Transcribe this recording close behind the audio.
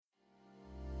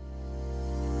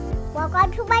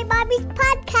Welcome to my mommy's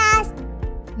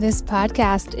podcast. This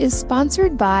podcast is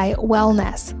sponsored by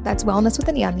Wellness. That's wellness with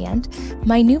an E on the end.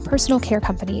 My new personal care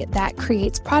company that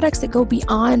creates products that go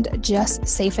beyond just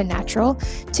safe and natural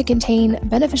to contain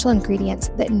beneficial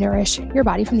ingredients that nourish your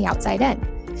body from the outside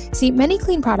in. See, many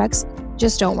clean products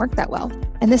just don't work that well.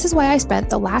 And this is why I spent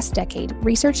the last decade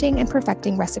researching and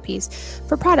perfecting recipes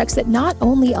for products that not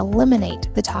only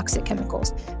eliminate the toxic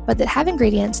chemicals, but that have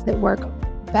ingredients that work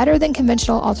better than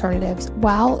conventional alternatives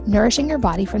while nourishing your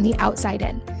body from the outside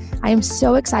in. I am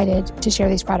so excited to share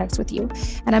these products with you,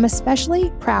 and I'm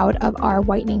especially proud of our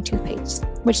whitening toothpaste,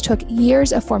 which took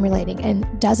years of formulating and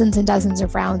dozens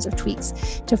of rounds of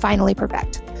tweaks to finally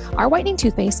perfect. Our whitening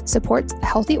toothpaste supports a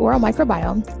healthy oral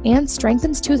microbiome and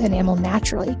strengthens tooth enamel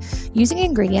naturally using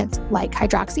ingredients like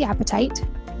hydroxyapatite,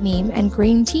 neem, and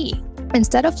green tea.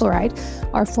 Instead of fluoride,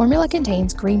 our formula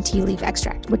contains green tea leaf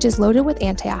extract, which is loaded with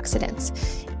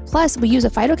antioxidants. Plus, we use a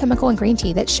phytochemical in green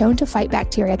tea that's shown to fight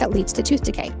bacteria that leads to tooth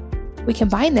decay. We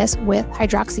combine this with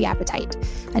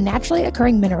hydroxyapatite, a naturally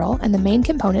occurring mineral and the main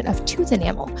component of tooth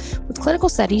enamel, with clinical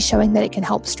studies showing that it can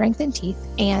help strengthen teeth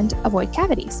and avoid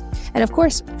cavities. And of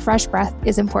course, fresh breath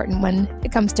is important when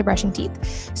it comes to brushing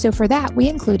teeth. So for that, we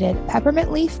included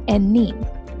peppermint leaf and neem.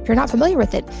 If you're not familiar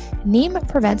with it, neem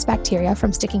prevents bacteria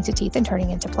from sticking to teeth and turning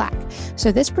into plaque.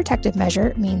 So this protective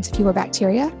measure means fewer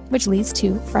bacteria, which leads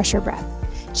to fresher breath.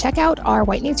 Check out our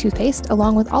whitening toothpaste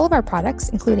along with all of our products,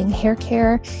 including hair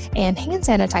care and hand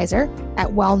sanitizer at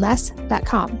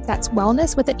wellness.com. That's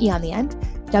wellness with an E on the end,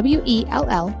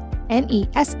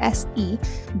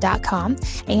 WELLNESSE.com.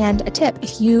 And a tip,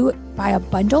 if you buy a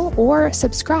bundle or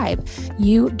subscribe,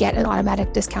 you get an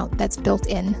automatic discount that's built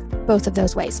in both of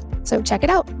those ways. So check it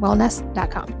out,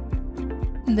 wellness.com.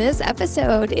 This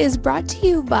episode is brought to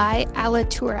you by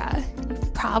Alitura.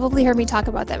 You've probably heard me talk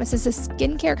about them. This is a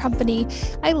skincare company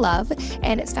I love,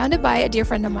 and it's founded by a dear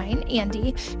friend of mine,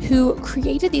 Andy, who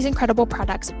created these incredible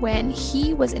products when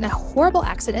he was in a horrible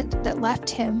accident that left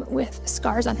him with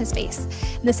scars on his face.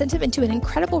 And this sent him into an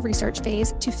incredible research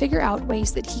phase to figure out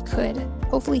ways that he could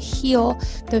hopefully heal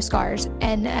those scars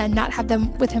and not have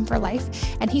them with him for life.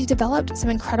 And he's developed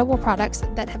some incredible products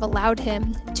that have allowed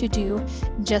him to do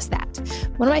just that.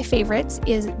 One of my favorites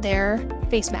is their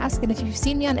face mask. And if you've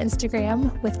seen me on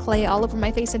Instagram with clay all over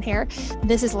my face and hair,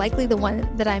 this is likely the one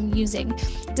that I'm using.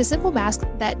 It's a simple mask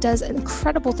that does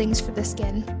incredible things for the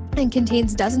skin and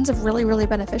contains dozens of really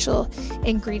beneficial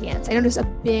ingredients. I notice a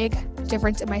big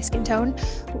difference in my skin tone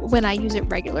when I use it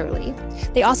regularly.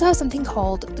 They also have something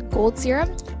called the gold serum,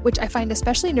 which I find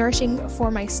especially nourishing for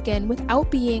my skin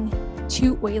without being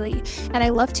too oily. And I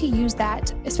love to use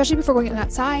that, especially before going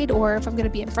outside or if I'm going to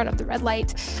be in front of the red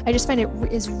light. I just find it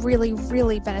is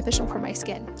really beneficial for my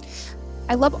skin.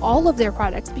 I love all of their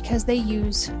products because they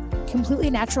use completely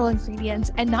natural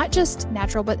ingredients, and not just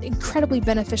natural, but incredibly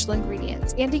beneficial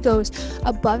ingredients. Andy goes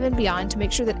above and beyond to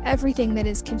make sure that everything that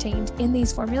is contained in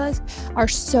these formulas are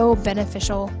so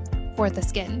beneficial for the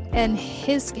skin, and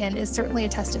his skin is certainly a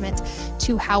testament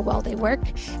to how well they work.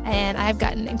 And I've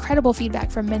gotten incredible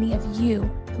feedback from many of you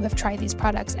who have tried these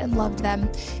products and loved them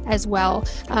as well.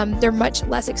 They're much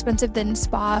less expensive than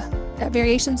spa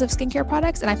variations of skincare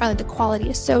products, and I find that the quality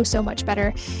is so much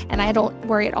better, and I don't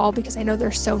worry at all because I know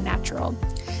they're so natural.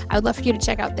 I would love for you to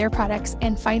check out their products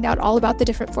and find out all about the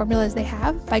different formulas they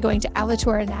have by going to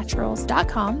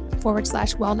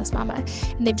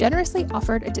alituranaturals.com/wellnessmama. And they've generously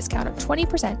offered a discount of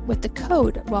 20% with the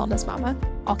code wellnessmama,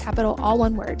 all capital, all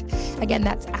one word. Again,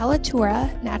 that's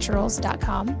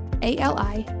alituranaturals.com,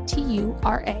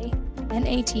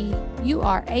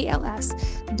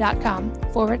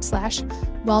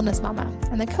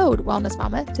 alituranaturals.com/wellnessmama, and the code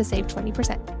wellnessmama to save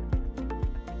 20%.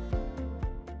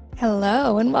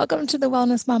 Hello, and welcome to the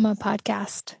Wellness Mama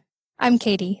podcast. I'm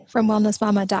Katie from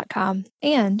wellnessmama.com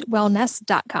and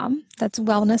wellness.com. That's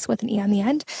wellness with an E on the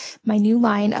end. My new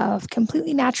line of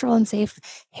completely natural and safe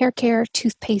hair care,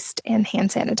 toothpaste, and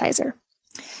hand sanitizer.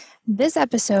 This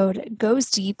episode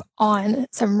goes deep on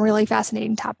some really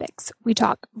fascinating topics. We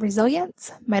talk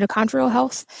resilience, mitochondrial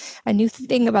health, a new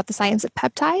thing about the science of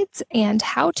peptides, and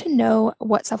how to know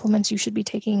what supplements you should be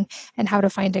taking and how to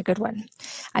find a good one.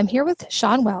 I'm here with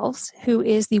Shawn Wells, who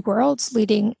is the world's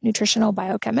leading nutritional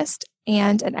biochemist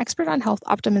and an expert on health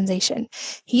optimization.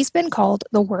 He's been called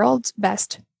the world's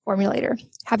best formulator,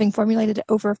 having formulated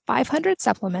over 500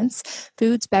 supplements,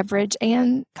 foods, beverage,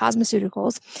 and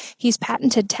cosmeceuticals. He's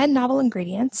patented 10 novel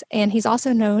ingredients, and he's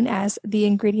also known as the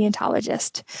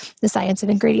ingredientologist, the science of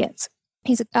ingredients.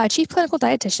 He's a chief clinical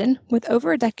dietitian with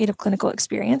over a decade of clinical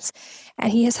experience,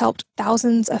 and he has helped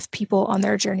thousands of people on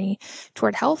their journey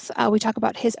toward health. We talk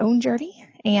about his own journey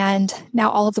and now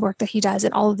all of the work that he does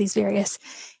in all of these various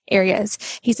areas.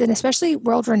 He's an especially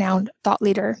world-renowned thought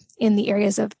leader in the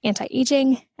areas of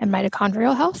anti-aging and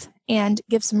mitochondrial health, and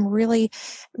gives some really,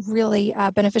 really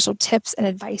beneficial tips and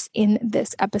advice in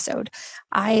this episode.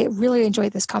 I really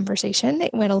enjoyed this conversation.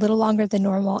 It went a little longer than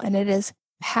normal, and it is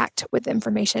packed with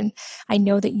information. I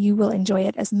know that you will enjoy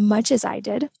it as much as I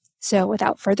did. So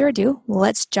without further ado,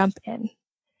 let's jump in.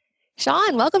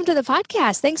 Shawn, welcome to the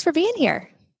podcast. Thanks for being here.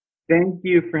 Thank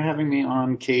you for having me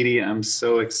on, Katie. I'm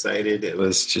so excited. It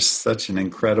was just such an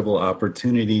incredible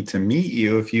opportunity to meet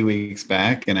you a few weeks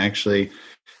back and actually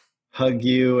hug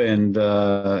you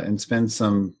and spend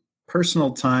some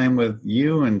personal time with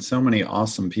you and so many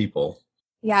awesome people.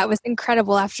 Yeah, it was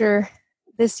incredible after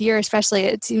this year, especially.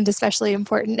 It seemed especially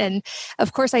important. And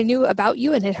of course, I knew about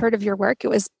you and had heard of your work. It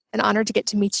was an honor to get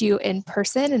to meet you in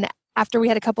person. And after we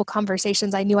had a couple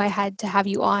conversations, I knew I had to have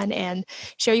you on and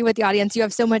share you with the audience. You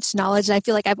have so much knowledge, and I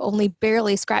feel like I've only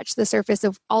barely scratched the surface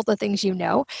of all the things you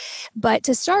know. But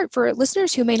to start, for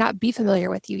listeners who may not be familiar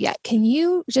with you yet, can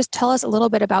you just tell us a little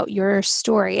bit about your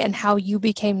story and how you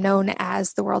became known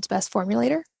as the world's best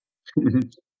formulator?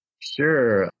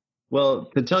 Sure. Well,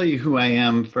 to tell you who I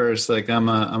am first, I'm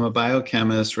a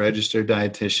biochemist, registered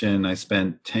dietitian. I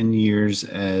spent 10 years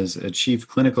as a chief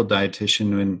clinical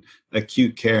dietitian in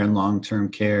acute care and long-term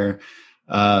care,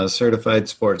 certified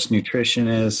sports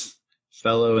nutritionist,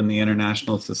 fellow in the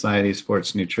International Society of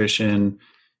Sports Nutrition.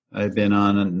 I've been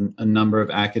on a number of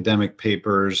academic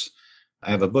papers.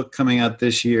 I have a book coming out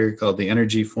this year called The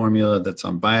Energy Formula that's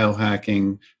on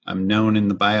biohacking. I'm known in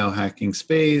the biohacking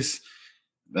space.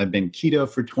 I've been keto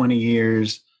for 20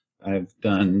 years. I've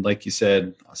done, like you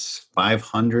said,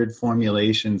 500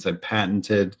 formulations. I've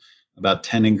patented about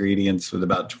 10 ingredients with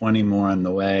about 20 more on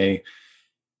the way.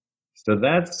 So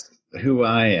that's who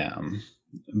I am.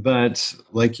 But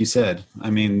like you said, I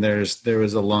mean, there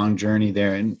was a long journey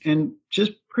there. And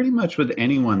just pretty much with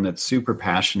anyone that's super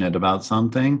passionate about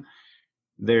something,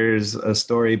 there's a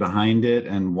story behind it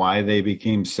and why they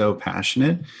became so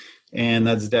passionate. And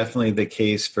that's definitely the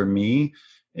case for me.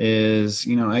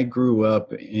 I grew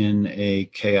up in a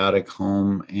chaotic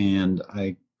home, and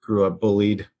I grew up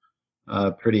bullied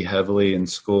pretty heavily in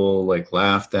school,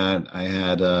 laughed at.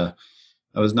 I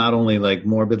was not only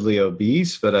morbidly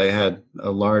obese, but I had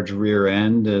a large rear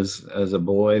end as a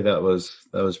boy. That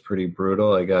was pretty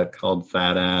brutal. I got called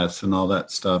fat ass and all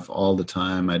that stuff all the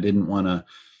time. I didn't want to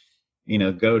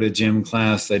go to gym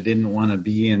class. I didn't want to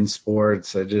be in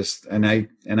sports. I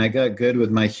got good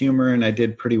with my humor, and I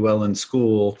did pretty well in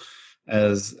school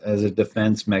as a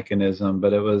defense mechanism,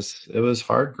 but it was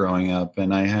hard growing up,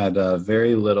 and I had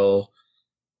very little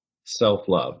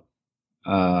self-love,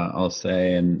 I'll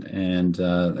say, and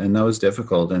that was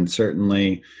difficult. And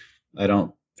certainly I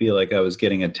don't feel like I was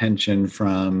getting attention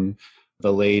from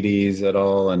the ladies at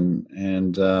all, and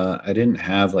I didn't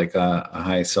have a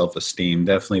high self-esteem.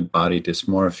 Definitely body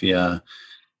dysmorphia.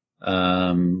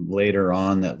 Later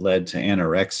on, that led to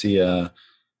anorexia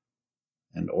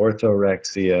and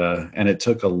orthorexia, and it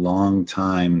took a long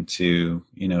time to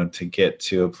get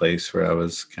to a place where I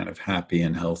was kind of happy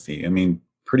and healthy. I mean,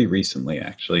 pretty recently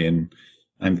actually, and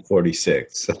I'm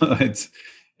 46, so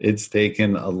it's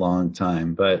taken a long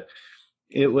time, but.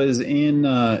 It was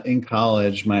in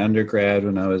college, my undergrad,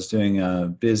 when I was doing a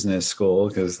business school,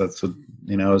 because that's what,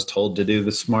 I was told to do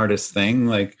the smartest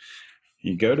thing.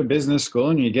 You go to business school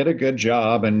and you get a good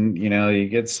job, and, you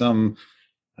get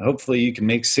hopefully you can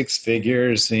make six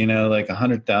figures,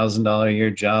 $100,000 a year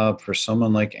job for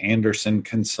someone like Anderson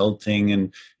Consulting,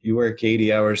 and you work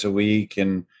 80 hours a week,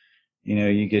 and,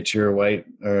 you get your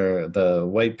the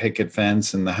white picket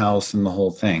fence and the house and the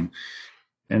whole thing.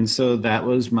 And so that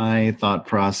was my thought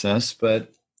process.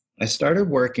 But I started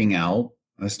working out.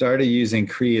 I started using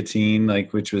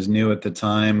creatine, which was new at the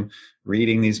time,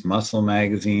 reading these muscle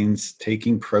magazines,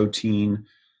 taking protein.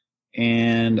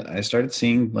 And I started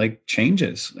seeing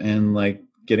changes and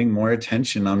getting more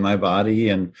attention on my body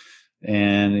and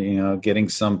getting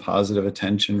some positive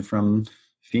attention from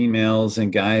females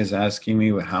and guys asking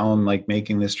me how I'm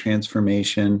making this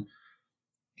transformation.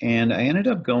 And I ended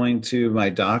up going to my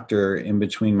doctor in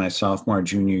between my sophomore,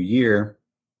 junior year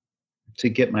to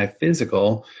get my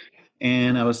physical.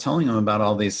 And I was telling him about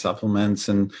all these supplements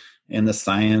and the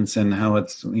science and how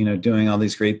it's, doing all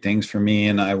these great things for me.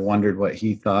 And I wondered what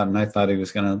he thought. And I thought he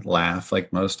was going to laugh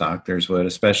like most doctors would,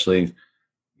 especially,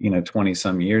 20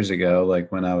 some years ago,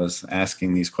 when I was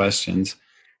asking these questions.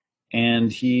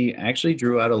 And he actually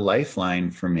drew out a lifeline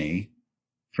for me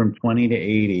from 20 to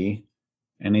 80.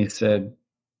 And he said,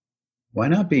 why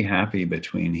not be happy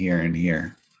between here and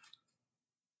here?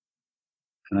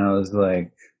 And I was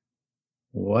like,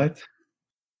 what?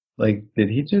 like,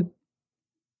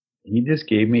 he just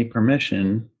gave me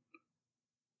permission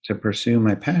to pursue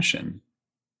my passion,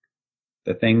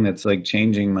 the thing that's like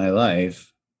changing my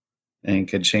life and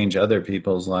could change other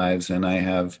people's lives. And I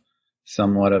have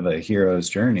somewhat of a hero's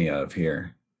journey of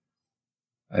here.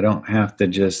 I don't have to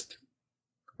just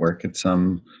work at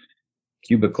some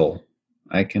cubicle.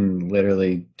 I can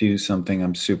literally do something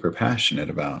I'm super passionate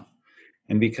about.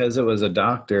 And because it was a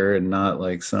doctor and not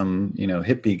like some,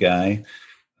 hippie guy,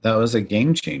 that was a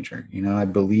game changer. I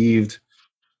believed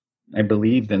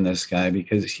in this guy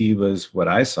because he was what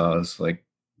I saw as like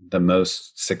the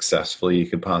most successful you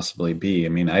could possibly be. I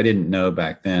mean, I didn't know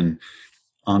back then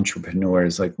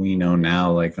entrepreneurs like we know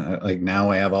now. Like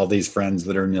now I have all these friends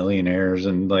that are millionaires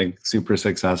and like super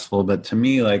successful. But to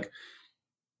me, like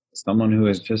someone who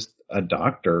is just a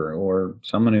doctor or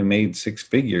someone who made six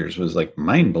figures was like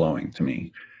mind blowing to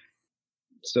me.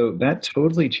 So that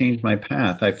totally changed my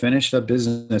path. I finished up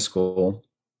business school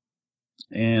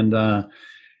and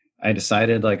I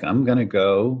decided like I'm going to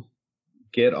go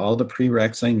get all the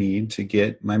prereqs I need to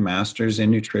get my master's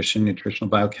in nutritional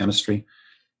biochemistry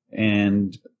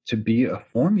and to be a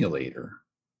formulator.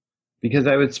 Because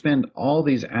I would spend all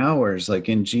these hours like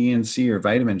in GNC or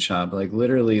Vitamin Shop, like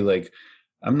literally like,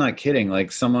 I'm not kidding.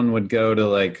 Like someone would go to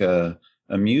like a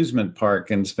amusement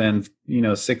park and spend,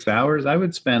 6 hours. I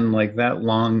would spend like that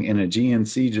long in a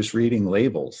GNC just reading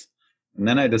labels. And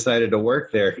then I decided to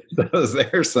work there because I was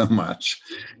there so much.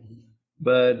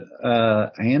 But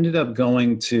I ended up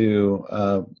going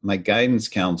to my guidance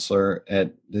counselor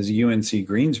at this UNC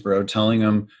Greensboro, telling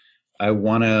him I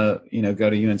want to, go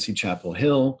to UNC Chapel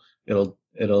Hill. It'll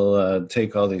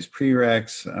take all these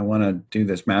prereqs. I want to do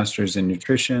this master's in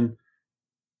nutrition.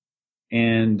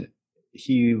 And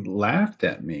he laughed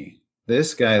at me.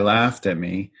 This guy laughed at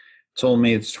me, told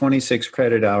me it's 26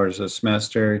 credit hours a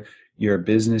semester. You're a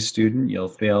business student. You'll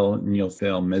fail and you'll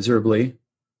fail miserably.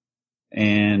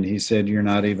 And he said, you're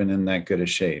not even in that good a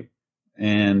shape.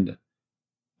 And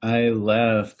I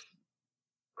left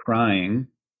crying.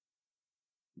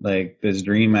 Like this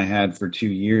dream I had for 2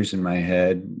 years in my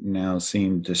head now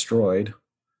seemed destroyed.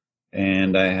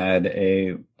 And I had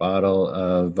a bottle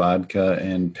of vodka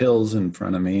and pills in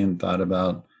front of me and thought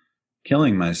about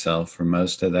killing myself for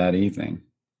most of that evening.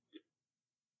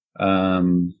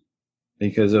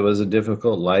 Because it was a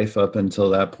difficult life up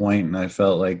until that point, and I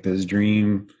felt like this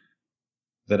dream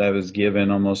that I was given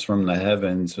almost from the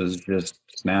heavens was just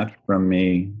snatched from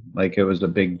me like it was a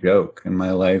big joke, and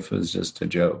my life was just a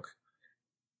joke.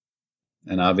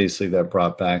 And obviously that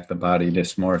brought back the body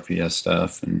dysmorphia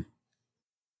stuff.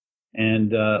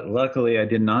 And luckily I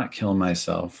did not kill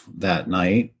myself that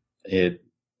night. It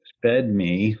fed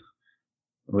me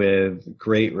with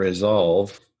great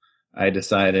resolve. I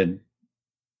decided,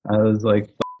 I was like,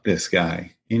 fuck this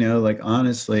guy, like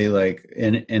honestly, like,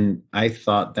 and I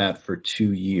thought that for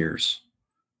 2 years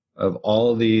of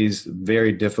all these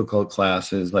very difficult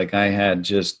classes. Like I had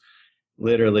just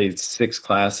literally 6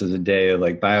 classes a day of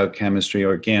like biochemistry,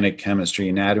 organic chemistry,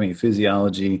 anatomy,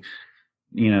 physiology,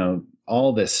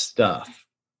 all this stuff,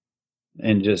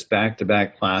 and just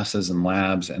back-to-back classes and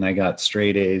labs. And I got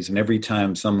straight A's. And every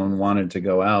time someone wanted to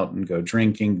go out and go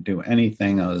drinking, do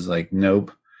anything, I was like,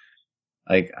 nope.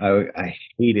 Like I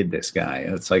hated this guy.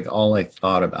 It's like all I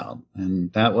thought about.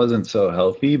 And that wasn't so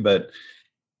healthy, but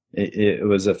it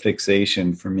was a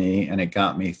fixation for me, and it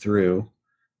got me through.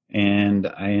 And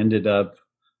I ended up,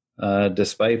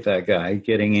 despite that guy,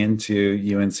 getting into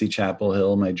UNC Chapel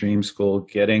Hill, my dream school,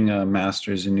 getting a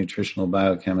master's in nutritional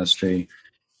biochemistry,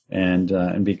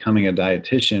 and becoming a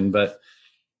dietitian. But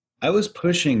I was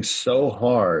pushing so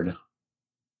hard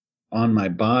on my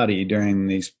body during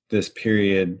this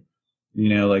period,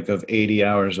 like of 80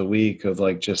 hours a week of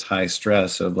like just high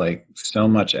stress, of like so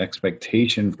much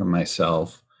expectation from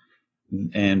myself,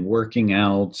 and working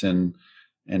out and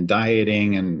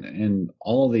dieting and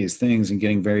all these things, and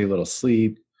getting very little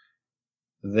sleep,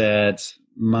 that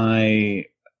my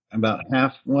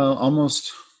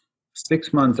almost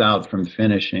 6 months out from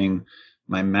finishing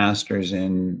my master's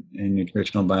in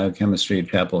nutritional biochemistry at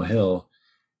Chapel Hill,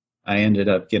 I ended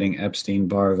up getting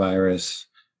Epstein-Barr virus,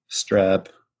 strep,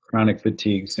 chronic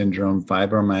fatigue syndrome,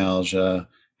 fibromyalgia,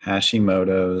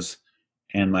 Hashimoto's,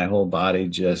 and my whole body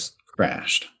just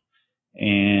crashed.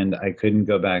 And I couldn't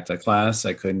go back to class.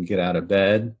 I couldn't get out of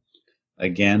bed.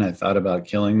 Again, I thought about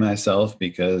killing myself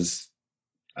because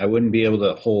I wouldn't be able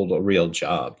to hold a real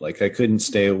job. Like I couldn't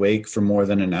stay awake for more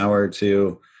than an hour or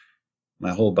two.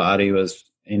 My whole body was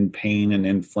in pain and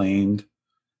inflamed.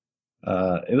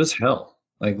 It was hell,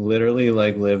 like literally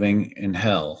like living in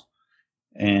hell.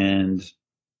 And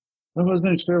I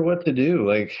wasn't sure what to do.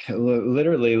 Like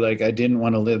literally, like I didn't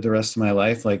want to live the rest of my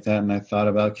life like that, and I thought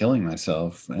about killing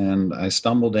myself. And I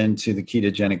stumbled into the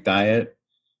ketogenic diet.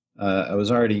 I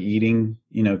was already eating,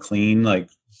 clean. Like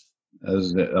I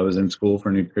was in school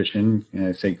for nutrition, and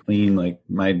I say clean. Like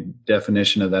my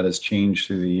definition of that has changed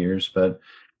through the years. But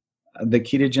the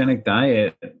ketogenic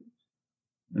diet,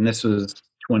 and this was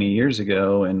 20 years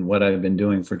ago, and what I've been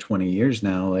doing for 20 years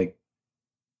now, like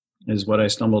is what I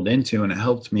stumbled into, and it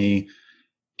helped me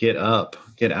get up,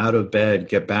 get out of bed,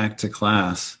 get back to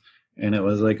class. And it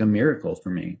was like a miracle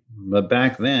for me. But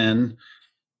back then,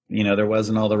 there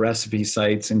wasn't all the recipe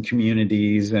sites and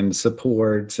communities and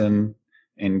supports and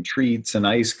treats and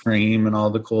ice cream and all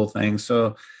the cool things.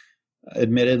 So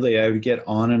admittedly, I would get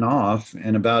on and off.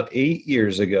 And about 8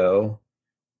 years ago,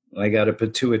 I got a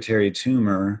pituitary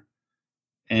tumor.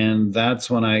 And that's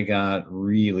when I got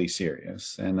really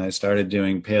serious. And I started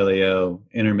doing paleo,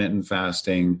 intermittent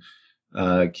fasting,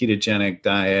 ketogenic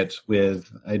diet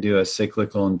I do a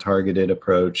cyclical and targeted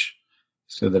approach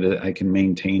so that I can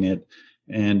maintain it,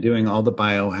 and doing all the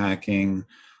biohacking,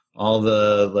 all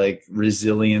the like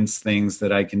resilience things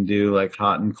that I can do, like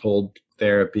hot and cold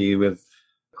therapy with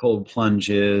cold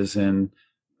plunges and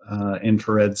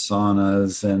infrared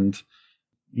saunas and,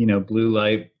 blue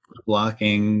light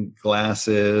blocking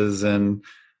glasses and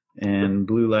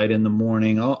blue light in the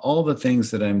morning, all the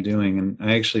things that I'm doing. And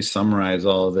I actually summarize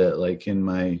all of it like in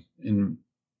my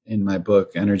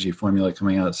book, Energy Formula,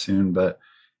 coming out soon. But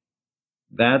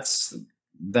that's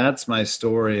my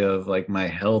story of like my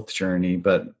health journey.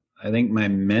 But I think my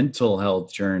mental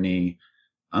health journey,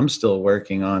 I'm still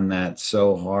working on that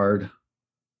so hard.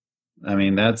 I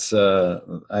mean,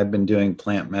 I've been doing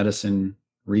plant medicine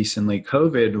recently.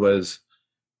 COVID was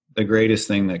the greatest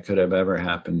thing that could have ever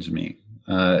happened to me.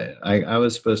 I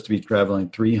was supposed to be traveling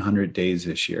 300 days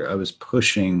this year. I was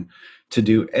pushing to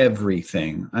do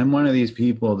everything. I'm one of these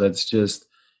people that's just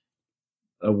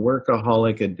a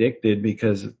workaholic addicted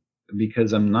because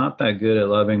I'm not that good at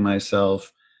loving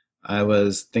myself. I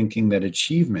was thinking that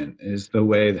achievement is the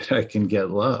way that I can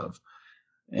get love.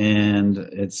 And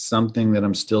it's something that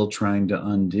I'm still trying to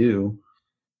undo.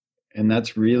 And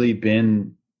that's really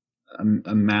been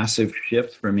a massive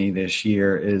shift for me this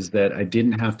year, is that I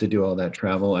didn't have to do all that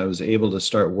travel. I was able to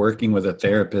start working with a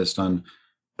therapist on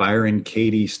Byron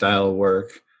Katie style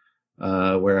work,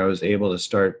 where I was able to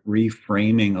start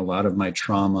reframing a lot of my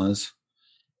traumas,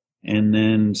 and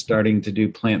then starting to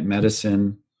do plant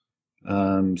medicine,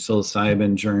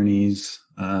 psilocybin journeys,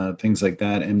 things like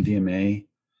that, MDMA,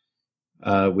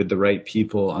 with the right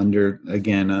people under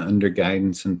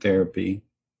guidance and therapy.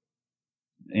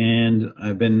 And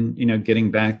I've been, getting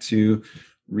back to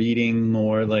reading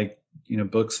more, like,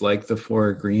 books like The Four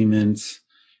Agreements,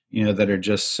 that are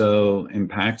just so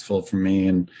impactful for me.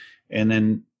 And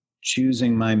then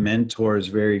choosing my mentors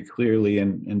very clearly,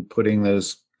 and putting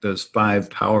those 5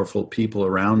 powerful people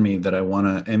around me that I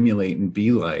want to emulate and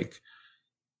be like.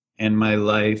 And my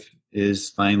life is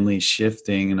finally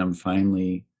shifting, and I'm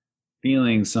finally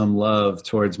feeling some love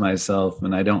towards myself.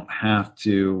 And I don't have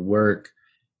to work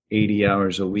 80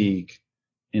 hours a week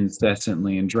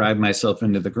incessantly and drive myself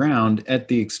into the ground at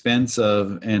the expense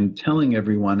of and telling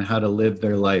everyone how to live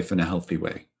their life in a healthy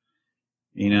way.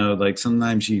 Like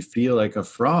sometimes you feel like a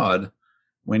fraud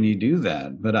when you do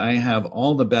that, but I have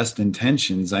all the best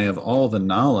intentions. I have all the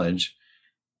knowledge.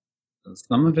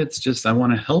 Some of it's just, I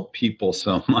want to help people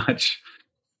so much.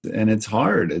 And it's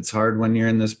hard. It's hard when you're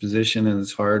in this position, and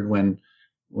it's hard when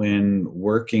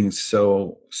working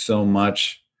so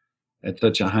much at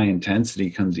such a high intensity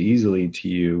comes easily to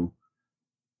you.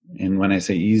 And when I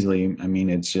say easily, I mean,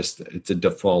 it's a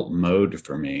default mode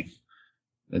for me.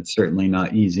 It's certainly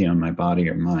not easy on my body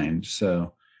or mind.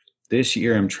 So this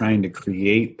year I'm trying to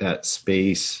create that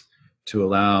space to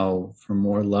allow for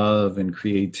more love and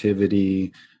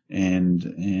creativity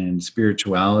and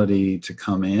spirituality to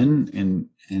come in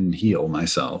and heal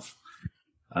myself.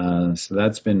 So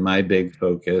that's been my big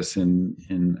focus,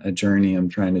 and a journey I'm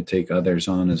trying to take others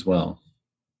on as well.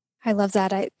 I love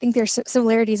that. I think there's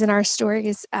similarities in our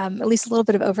stories, at least a little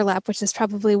bit of overlap, which is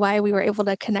probably why we were able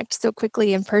to connect so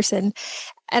quickly in person.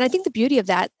 And I think the beauty of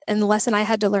that, and the lesson I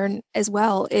had to learn as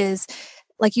well, is,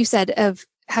 like you said, of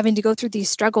having to go through these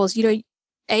struggles,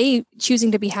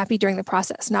 choosing to be happy during the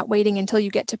process, not waiting until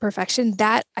you get to perfection.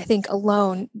 That, I think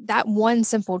alone, that one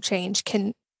simple change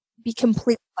can be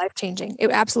completely life-changing.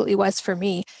 It absolutely was for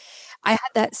me. I had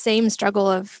that same struggle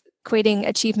of equating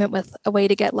achievement with a way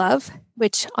to get love,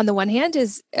 which on the one hand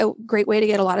is a great way to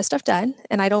get a lot of stuff done.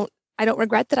 And I don't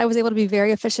regret that I was able to be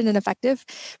very efficient and effective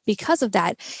because of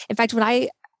that. In fact, when I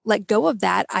let go of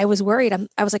that, I was worried.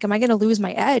 I was like, am I going to lose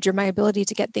my edge or my ability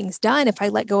to get things done if I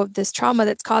let go of this trauma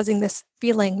that's causing this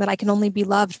feeling that I can only be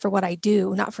loved for what I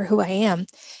do, not for who I am?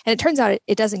 And it turns out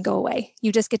it doesn't go away.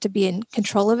 You just get to be in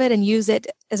control of it and use it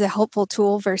as a helpful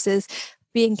tool versus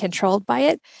being controlled by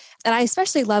it. And I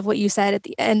especially love what you said at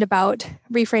the end about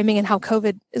reframing and how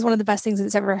COVID is one of the best things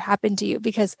that's ever happened to you,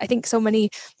 because I think so many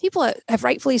people have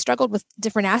rightfully struggled with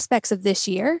different aspects of this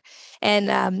year.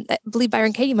 And I believe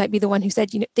Byron Katie might be the one who said,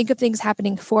 think of things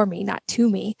happening for me, not to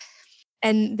me.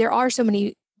 And there are so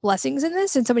many blessings in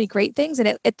this and so many great things.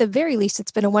 And at the very least,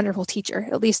 it's been a wonderful teacher,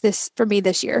 at least for me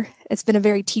this year. It's been a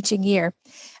very teaching year.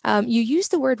 You used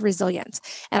the word resilience,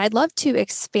 and I'd love to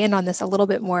expand on this a little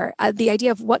bit more. The idea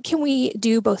of what can we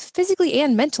do both physically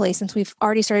and mentally, since we've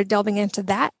already started delving into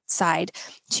that side,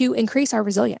 to increase our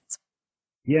resilience.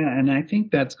 Yeah, and I think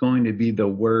that's going to be the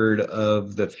word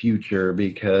of the future,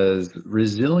 because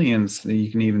resilience,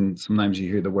 you can even, sometimes you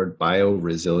hear the word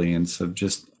bioresilience of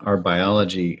just our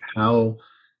biology, how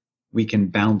we can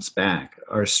bounce back,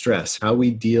 our stress, how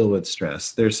we deal with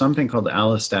stress. There's something called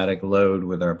allostatic load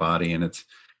with our body, and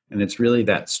it's really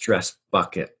that stress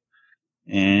bucket,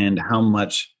 and how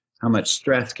much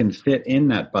stress can fit in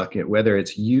that bucket, whether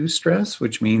it's eustress,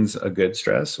 which means a good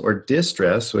stress, or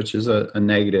distress, which is a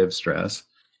negative stress.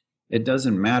 It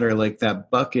doesn't matter. Like,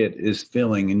 that bucket is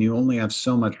filling and you only have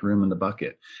so much room in the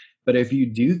bucket. But if you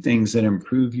do things that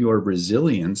improve your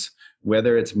resilience,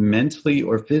 whether it's mentally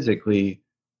or physically,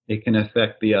 it can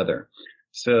affect the other.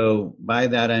 So by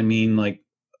that, I mean like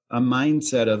a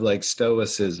mindset of like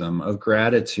stoicism, of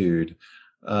gratitude,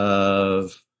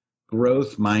 of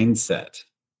growth mindset.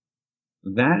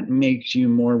 That makes you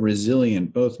more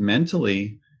resilient, both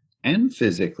mentally and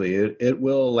physically. It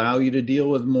will allow you to deal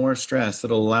with more stress.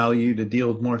 It'll allow you to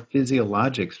deal with more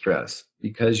physiologic stress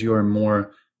because you are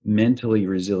more mentally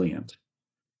resilient.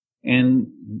 And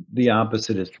the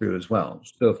opposite is true as well.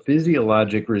 So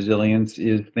physiologic resilience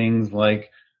is things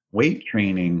like weight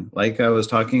training, like I was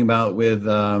talking about with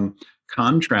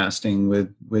contrasting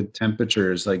with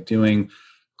temperatures, like doing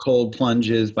cold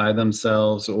plunges by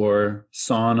themselves, or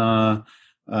sauna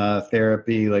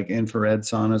therapy, like infrared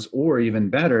saunas, or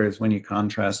even better is when you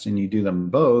contrast and you do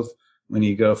them both. When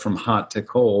you go from hot to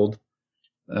cold,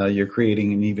 you're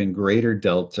creating an even greater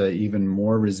delta, even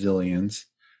more resilience.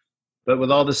 But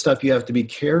with all this stuff, you have to be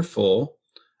careful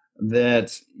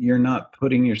that you're not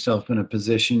putting yourself in a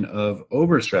position of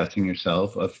overstressing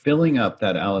yourself, of filling up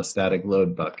that allostatic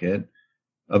load bucket,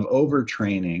 of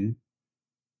overtraining.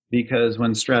 Because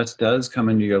when stress does come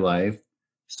into your life,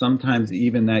 sometimes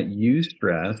even that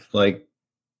eustress, like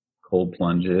cold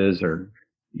plunges or,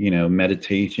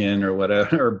 meditation or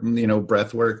whatever, or,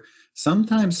 breath work,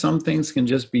 sometimes some things can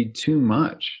just be too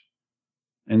much.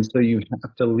 And so you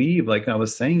have to leave, like I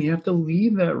was saying, you have to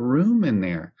leave that room in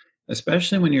there,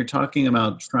 especially when you're talking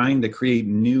about trying to create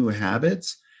new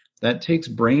habits. That takes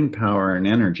brain power and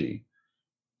energy.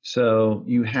 So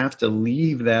you have to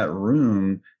leave that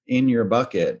room in your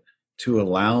bucket to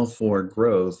allow for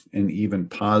growth and even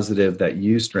positive that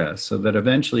eustress, so that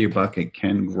eventually your bucket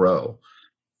can grow.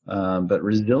 But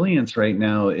resilience right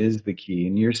now is the key.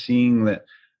 And you're seeing that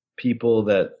people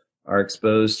that are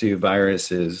exposed to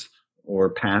viruses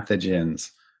or pathogens,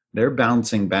 they're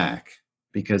bouncing back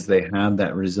because they have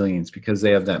that resilience, because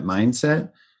they have that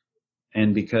mindset,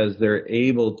 and because they're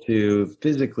able to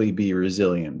physically be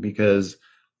resilient, because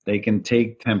they can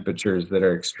take temperatures that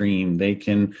are extreme, they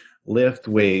can lift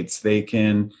weights, they're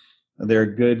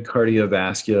good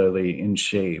cardiovascularly in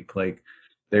shape, like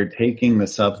they're taking the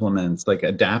supplements, like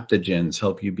adaptogens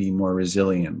help you be more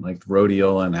resilient, like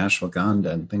rhodiola and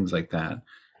ashwagandha and things like that.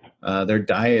 Their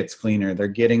diet's cleaner, they're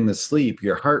getting the sleep,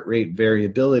 your heart rate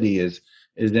variability is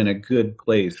in a good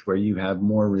place where you have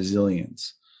more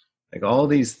resilience. Like all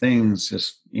these things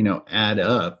just, add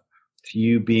up to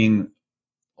you being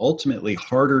ultimately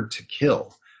harder to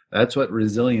kill. That's what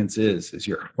resilience is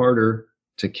you're harder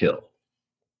to kill.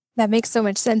 That makes so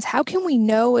much sense. How can we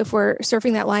know if we're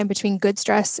surfing that line between good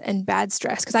stress and bad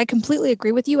stress? Because I completely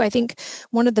agree with you. I think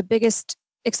one of the biggest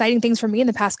exciting things for me in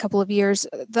the past couple of years,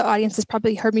 the audience has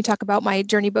probably heard me talk about my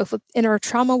journey both with inner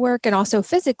trauma work and also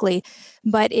physically,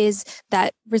 but is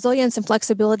that resilience and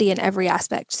flexibility in every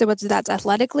aspect. So whether that's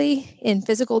athletically, in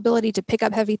physical ability to pick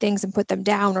up heavy things and put them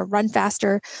down or run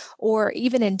faster, or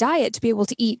even in diet to be able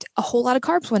to eat a whole lot of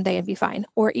carbs one day and be fine,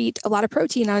 or eat a lot of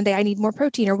protein on a day I need more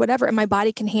protein or whatever, and my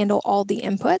body can handle all the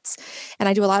inputs. And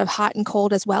I do a lot of hot and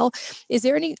cold as well. Are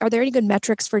there any good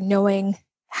metrics for knowing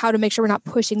how to make sure we're not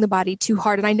pushing the body too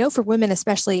hard? And I know for women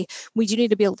especially, we do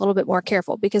need to be a little bit more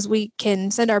careful, because we can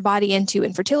send our body into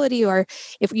infertility, or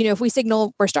if we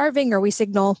signal we're starving or we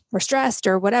signal we're stressed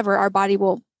or whatever, our body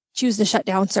will choose to shut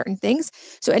down certain things.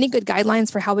 So any good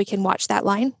guidelines for how we can watch that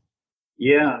line?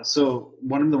 Yeah. So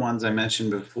one of the ones I mentioned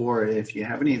before, if you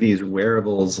have any of these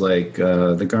wearables like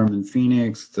the Garmin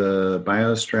Phoenix, the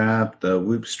BioStrap, the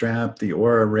Whoop Strap, the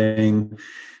Aura Ring,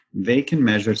 they can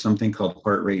measure something called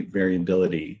heart rate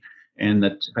variability. And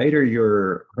the tighter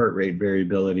your heart rate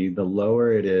variability, the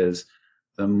lower it is,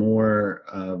 the more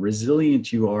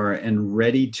resilient you are and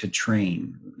ready to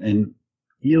train and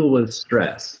deal with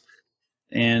stress.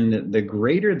 And the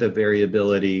greater the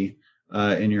variability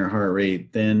in your heart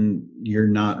rate, then you're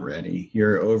not ready.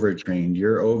 You're overtrained.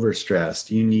 You're overstressed.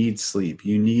 You need sleep.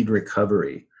 You need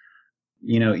recovery.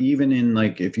 Even in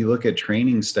like, if you look at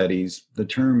training studies, the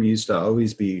term used to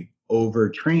always be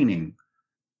overtraining.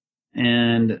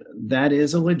 And that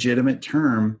is a legitimate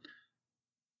term.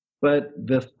 But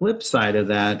the flip side of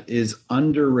that is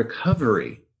under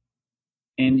recovery.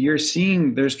 And you're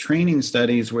seeing there's training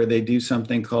studies where they do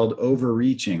something called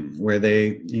overreaching, where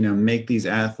they, make these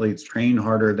athletes train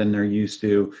harder than they're used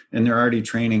to, and they're already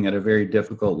training at a very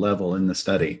difficult level in the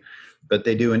study. But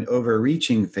they do an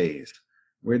overreaching phase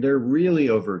where they're really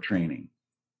overtraining.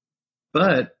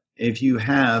 But if you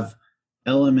have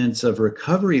elements of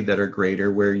recovery that are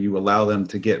greater, where you allow them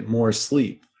to get more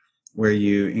sleep, where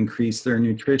you increase their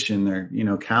nutrition, their,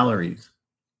 calories,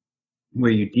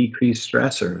 where you decrease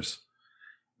stressors,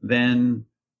 then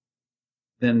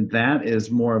that is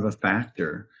more of a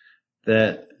factor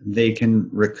that they can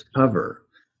recover.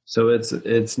 So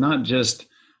it's not just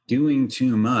doing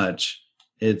too much,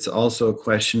 it's also a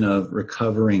question of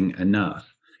recovering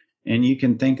enough. And you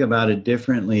can think about it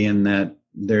differently in that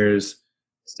there's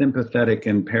sympathetic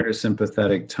and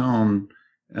parasympathetic tone.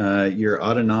 Your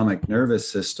autonomic nervous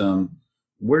system,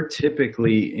 we're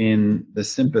typically in the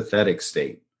sympathetic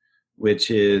state, which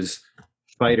is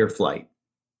fight or flight.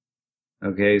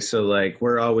 Okay, so like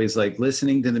we're always like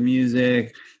listening to the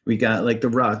music. We got like the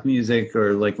rock music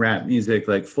or like rap music,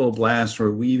 like full blast.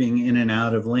 We're weaving in and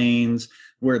out of lanes.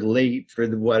 We're late for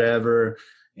the whatever,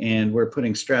 and we're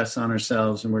putting stress on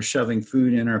ourselves, and we're shoving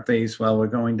food in our face while we're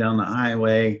going down the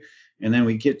highway. And then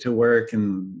we get to work,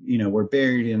 and we're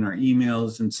buried in our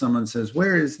emails, and someone says,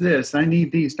 "Where is this? I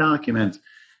need these documents."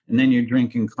 And then you're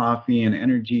drinking coffee and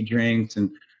energy drinks and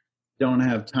don't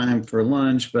have time for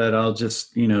lunch, but I'll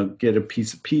just, get a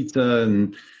piece of pizza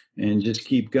and just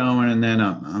keep going. And then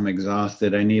I'm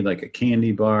exhausted. I need like a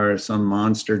candy bar or some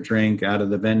monster drink out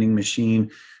of the vending machine.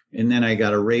 And then I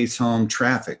got to race home.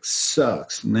 Traffic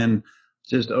sucks. And then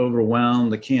just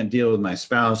overwhelmed. I can't deal with my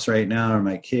spouse right now or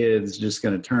my kids. Just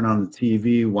going to turn on the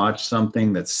TV, watch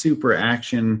something that's super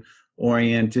action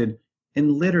oriented.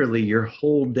 And literally your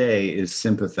whole day is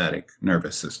sympathetic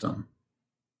nervous system.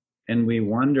 And we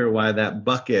wonder why that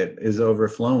bucket is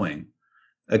overflowing.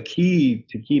 A key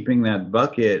to keeping that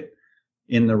bucket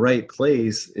in the right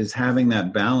place is having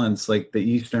that balance, like the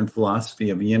Eastern philosophy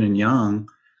of yin and yang,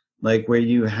 like where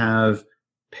you have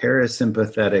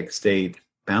parasympathetic state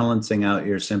balancing out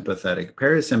your sympathetic.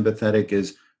 Parasympathetic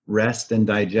is rest and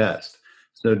digest.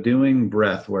 So doing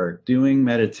breath work, doing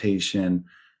meditation,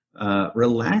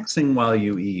 relaxing while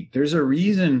you eat. There's a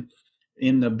reason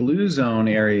in the blue zone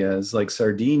areas like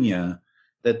Sardinia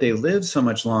that they live so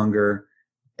much longer.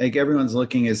 Like everyone's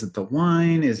looking, is it the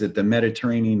wine? Is it the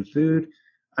Mediterranean food?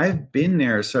 I've been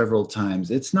there several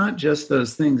times. It's not just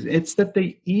those things. It's that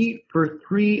they eat for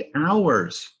 3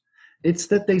 hours. It's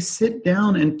that they sit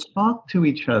down and talk to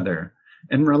each other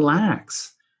and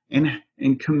relax and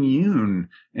commune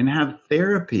and have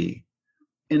therapy.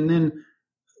 And then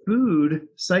food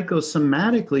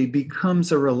psychosomatically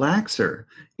becomes a relaxer.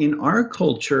 In our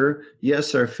culture,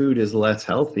 yes, our food is less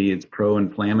healthy. It's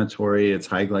pro-inflammatory. It's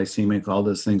high glycemic, all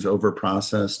those things,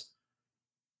 over-processed.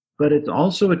 But it's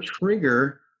also a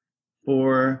trigger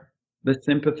for the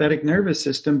sympathetic nervous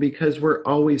system because we're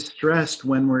always stressed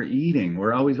when we're eating.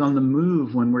 We're always on the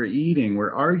move when we're eating.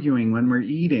 We're arguing when we're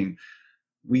eating.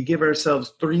 We give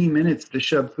ourselves 3 minutes to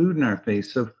shove food in our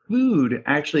face. So food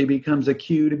actually becomes a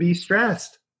cue to be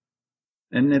stressed.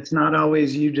 And it's not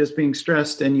always you just being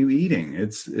stressed and you eating.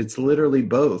 It's literally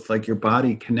both. Like your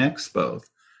body connects both.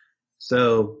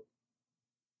 So,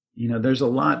 there's a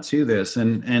lot to this.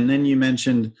 And then you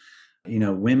mentioned,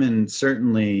 women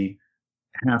certainly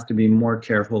have to be more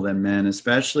careful than men,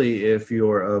 especially if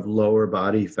you're of lower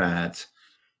body fat.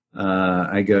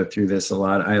 I go through this a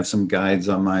lot. I have some guides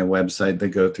on my website that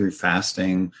go through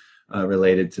fasting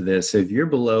related to this. If you're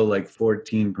below like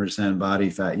 14% body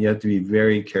fat, you have to be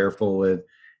very careful with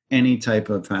any type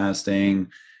of fasting,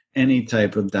 any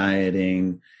type of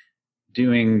dieting,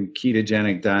 doing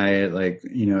ketogenic diet. Like,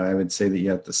 I would say that you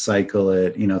have to cycle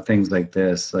it, things like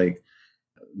this. Like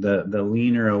the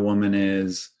leaner a woman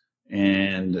is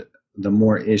And the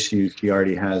more issues she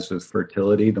already has with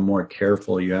fertility, the more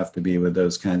careful you have to be with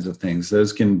those kinds of things.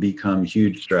 Those can become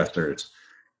huge stressors,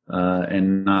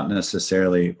 and not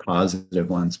necessarily positive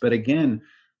ones. But again,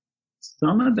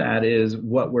 some of that is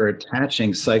what we're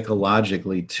attaching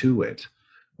psychologically to it.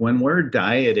 When we're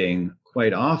dieting,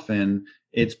 quite often,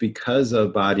 it's because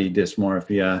of body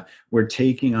dysmorphia. We're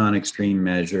taking on extreme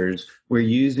measures. We're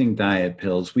using diet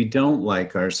pills. We don't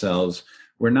like ourselves.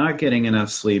 We're not getting enough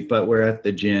sleep, but we're at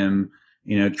the gym,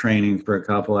 training for a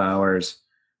couple hours.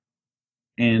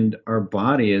 And our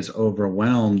body is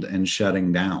overwhelmed and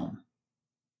shutting down.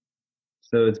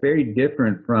 So it's very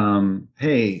different from,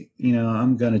 hey,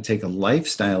 I'm going to take a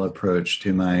lifestyle approach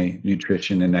to my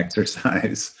nutrition and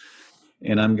exercise,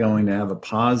 and I'm going to have a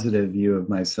positive view of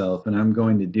myself, and I'm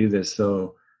going to do this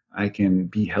so I can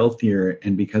be healthier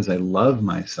and because I love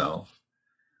myself.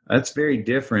 That's very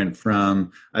different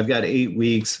from, I've got 8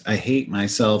 weeks, I hate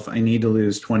myself, I need to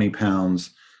lose 20 pounds,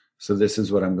 so this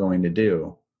is what I'm going to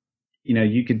do.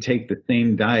 You could take the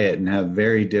same diet and have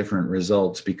very different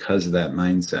results because of that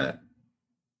mindset.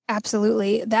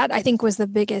 Absolutely. That I think was the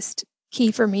biggest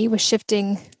key for me, was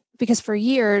shifting, because for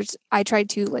years I tried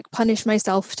to punish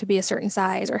myself to be a certain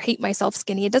size or hate myself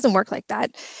skinny. It doesn't work like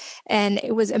that. And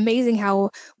it was amazing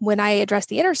how when I addressed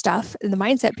the inner stuff and the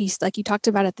mindset piece, like you talked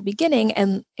about at the beginning,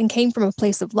 and came from a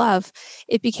place of love,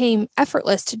 it became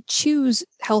effortless to choose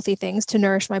healthy things to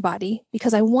nourish my body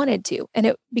because I wanted to. And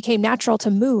it became natural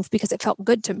to move because it felt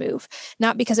good to move,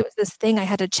 not because it was this thing I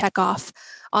had to check off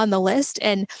on the list.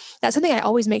 And that's something I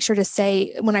always make sure to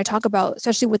say when I talk about,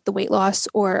 especially with the weight loss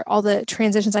or all the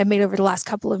transitions I've made over the last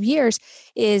couple of years,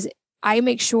 is I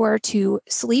make sure to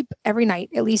sleep every night,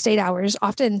 at least 8 hours,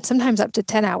 often sometimes up to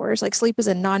 10 hours. Sleep is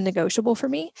a non-negotiable for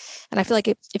me. And I feel like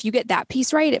if you get that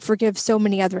piece right, it forgives so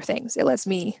many other things. It lets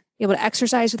me be able to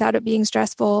exercise without it being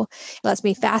stressful. It lets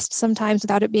me fast sometimes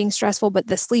without it being stressful, but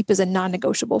the sleep is a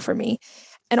non-negotiable for me.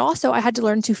 And also I had to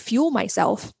learn to fuel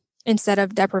myself instead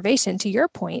of deprivation. To your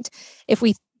point, if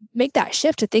we make that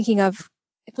shift to thinking of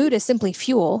food as simply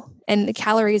fuel and the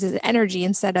calories as energy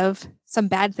instead of some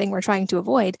bad thing we're trying to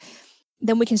avoid,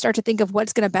 then we can start to think of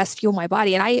what's going to best fuel my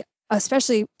body. And I,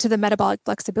 especially to the metabolic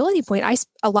flexibility point,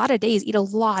 a lot of days eat a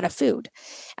lot of food.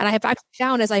 And I have actually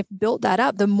found as I've built that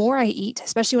up, the more I eat,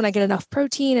 especially when I get enough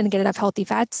protein and get enough healthy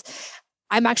fats,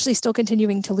 I'm actually still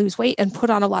continuing to lose weight and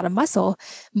put on a lot of muscle,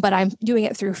 but I'm doing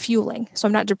it through fueling. So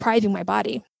I'm not depriving my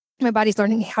body. My body's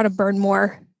learning how to burn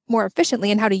more efficiently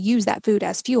and how to use that food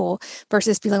as fuel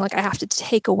versus feeling like I have to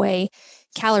take away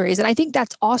calories. And I think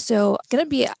that's also going to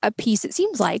be a piece, it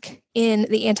seems like, in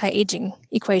the anti-aging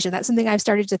equation. That's something I've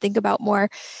started to think about more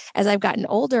as I've gotten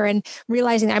older and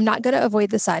realizing I'm not going to avoid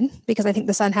the sun because I think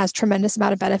the sun has tremendous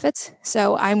amount of benefits.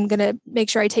 So I'm going to make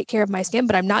sure I take care of my skin,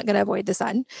 but I'm not going to avoid the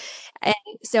sun. And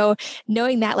so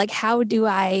knowing that, how do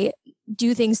I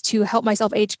do things to help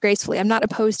myself age gracefully? I'm not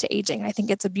opposed to aging. I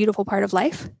think it's a beautiful part of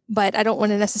life, but I don't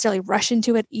want to necessarily rush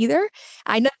into it either.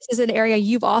 I know this is an area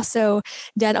you've also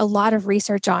done a lot of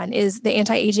research on, is the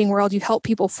anti-aging world. You've helped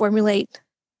people formulate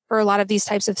for a lot of these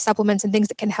types of supplements and things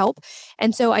that can help.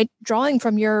 And so drawing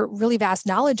from your really vast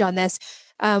knowledge on this,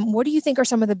 what do you think are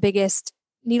some of the biggest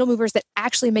needle movers that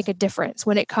actually make a difference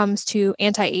when it comes to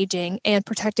anti-aging and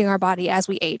protecting our body as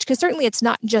we age? Because certainly it's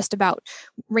not just about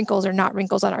wrinkles or not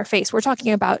wrinkles on our face. We're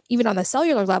talking about, even on the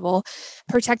cellular level,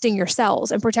 protecting your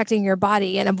cells and protecting your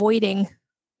body and avoiding,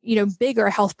 bigger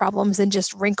health problems than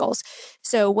just wrinkles.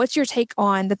 So what's your take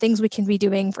on the things we can be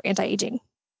doing for anti-aging?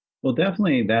 Well,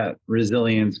 definitely that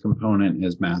resilience component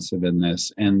is massive in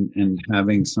this, and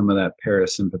having some of that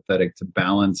parasympathetic to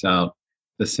balance out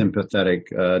the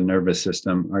sympathetic nervous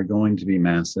system are going to be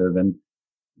massive. And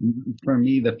for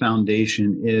me, the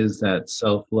foundation is that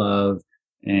self-love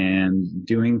and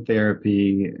doing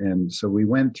therapy. And so we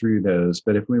went through those.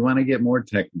 But if we want to get more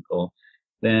technical,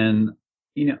 then,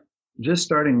 just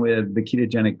starting with the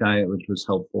ketogenic diet, which was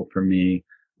helpful for me.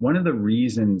 One of the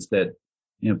reasons that,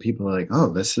 people are like,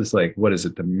 oh, this is what is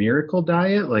it? The miracle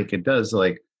diet? It does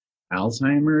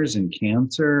Alzheimer's and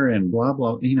cancer and blah,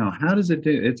 blah. How does it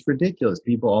do? It's ridiculous.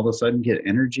 People all of a sudden get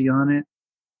energy on it.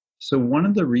 So one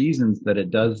of the reasons that it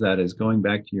does that is, going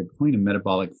back to your point of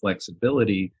metabolic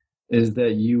flexibility, is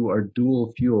that you are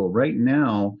dual fuel. Right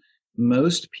now,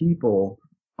 most people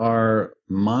are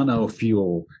mono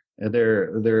fuel.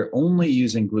 They're only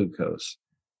using glucose.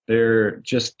 They're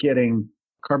just getting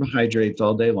carbohydrates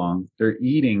all day long. They're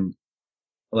eating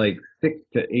 6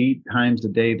 to 8 times a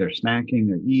day. They're snacking,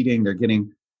 they're eating, they're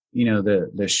getting,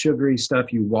 the sugary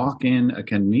stuff. You walk in a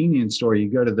convenience store, you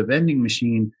go to the vending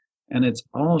machine, and it's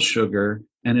all sugar,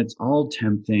 and it's all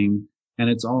tempting, and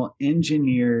it's all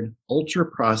engineered, ultra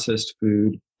processed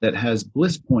food that has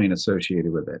bliss point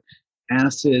associated with it.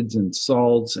 Acids and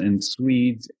salts and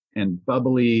sweets and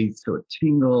bubbly, so it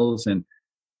tingles, and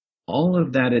all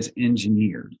of that is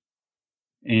engineered.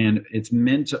 And it's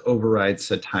meant to override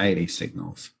satiety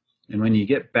signals. And when you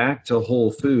get back to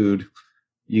whole food,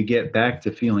 you get back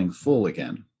to feeling full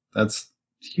again. That's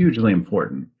hugely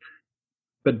important.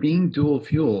 But being dual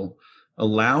fuel,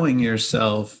 allowing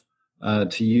yourself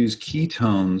to use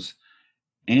ketones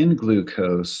and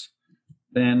glucose,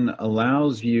 then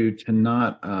allows you to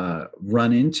not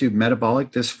run into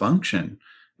metabolic dysfunction.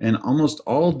 And almost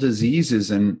all diseases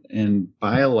and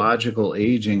biological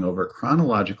aging over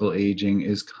chronological aging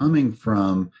is coming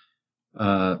from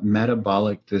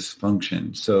metabolic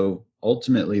dysfunction. So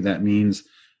ultimately, that means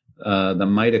the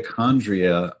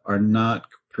mitochondria are not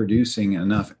producing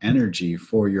enough energy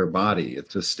for your body.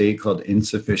 It's a state called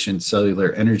insufficient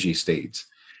cellular energy states.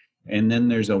 And then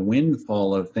there's a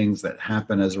windfall of things that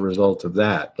happen as a result of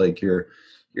that, like your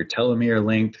telomere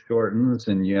length shortens,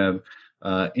 and you have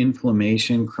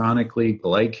inflammation chronically,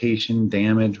 glycation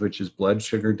damage, which is blood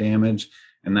sugar damage,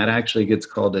 and that actually gets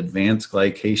called advanced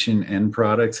glycation end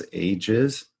products,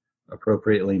 AGEs,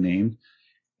 appropriately named.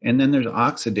 And then there's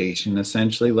oxidation,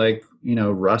 essentially like,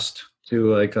 rust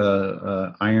to like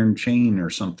a iron chain or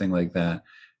something like that.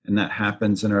 And that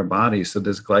happens in our body. So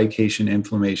this glycation,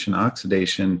 inflammation,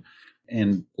 oxidation,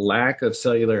 and lack of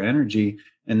cellular energy.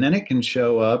 And then it can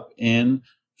show up in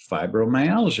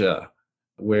fibromyalgia,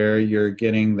 where you're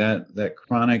getting that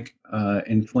chronic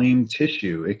inflamed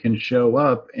tissue. It can show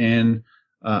up in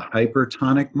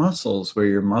hypertonic muscles, where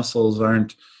your muscles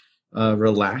aren't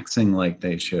relaxing like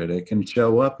they should. It can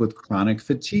show up with chronic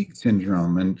fatigue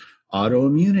syndrome and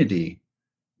autoimmunity,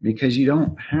 because you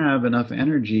don't have enough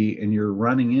energy and you're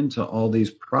running into all these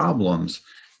problems.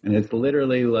 And it's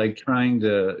literally like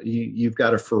you've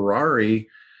got a Ferrari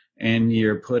and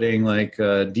you're putting like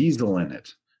diesel in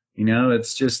it.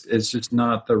 It's just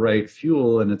not the right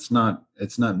fuel, and it's not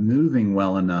moving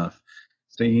well enough.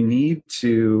 So you need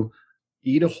to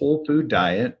eat a whole food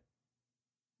diet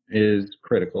is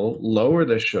critical. Lower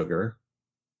the sugar,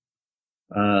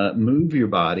 move your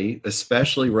body,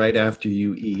 especially right after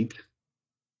you eat.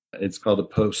 It's called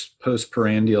a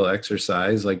postprandial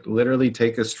exercise. Like literally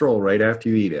take a stroll right after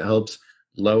you eat. It helps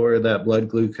lower that blood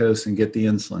glucose and get the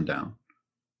insulin down.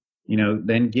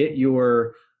 Then get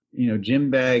your gym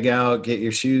bag out, get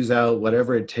your shoes out,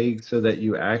 whatever it takes, so that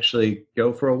you actually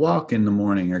go for a walk in the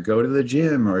morning or go to the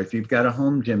gym, or if you've got a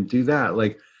home gym, do that.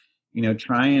 Like,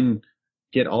 try and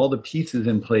get all the pieces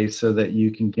in place so that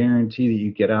you can guarantee that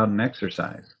you get out and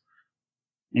exercise.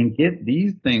 And get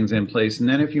these things in place. And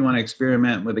then if you want to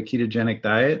experiment with a ketogenic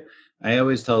diet, I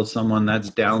always tell someone that's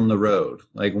down the road.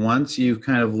 Like once you've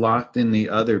kind of locked in the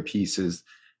other pieces,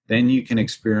 then you can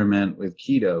experiment with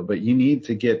keto. But you need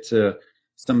to get to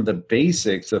some of the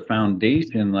basics, the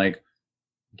foundation, like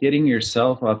getting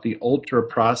yourself off the ultra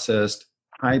processed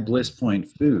high bliss point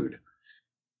food.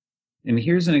 And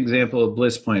here's an example of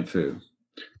bliss point food.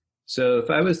 So if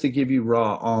I was to give you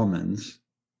raw almonds,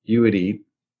 you would eat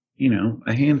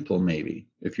a handful maybe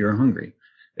if you're hungry.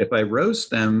 If I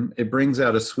roast them, it brings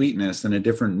out a sweetness and a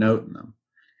different note in them.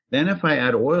 Then if I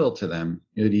add oil to them,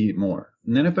 you'd eat more.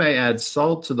 And then if I add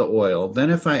salt to the oil,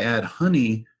 then if I add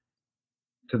honey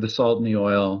to the salt and the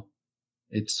oil,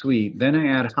 it's sweet. Then I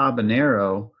add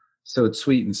habanero, so it's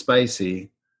sweet and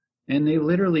spicy. And they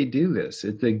literally do this.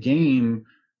 It's a game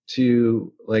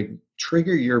to like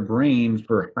trigger your brain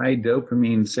for high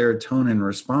dopamine, serotonin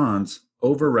response,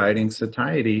 overriding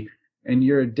satiety, and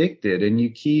you're addicted and you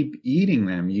keep eating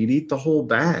them. You'd eat the whole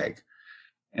bag,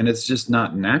 and it's just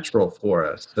not natural for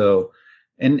us. So,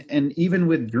 and even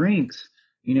with drinks,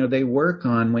 they work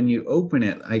on when you open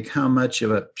it, like how much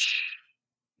of a,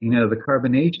 the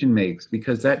carbonation makes,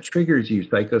 because that triggers you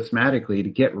psychosomatically to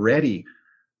get ready.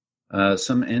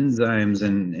 Some enzymes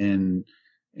and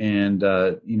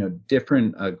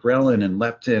different ghrelin and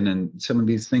leptin and some of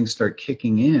these things start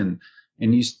kicking in.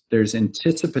 And there's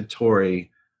anticipatory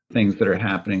things that are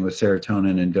happening with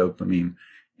serotonin and dopamine.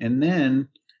 And then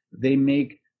they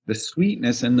make the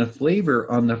sweetness and the flavor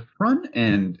on the front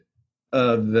end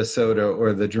of the soda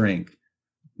or the drink,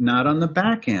 not on the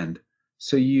back end.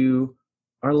 So you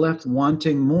are left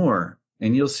wanting more.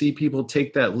 And you'll see people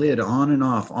take that lid on and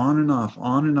off, on and off,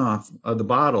 on and off of the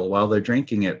bottle while they're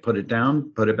drinking it. Put it down,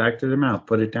 put it back to their mouth,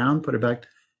 put it down, put it back.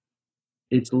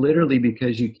 It's literally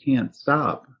because you can't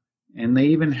stop. And they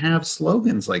even have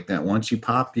slogans like that. Once you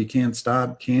pop, you can't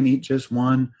stop, can't eat just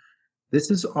one. This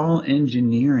is all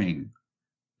engineering.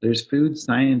 There's food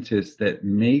scientists that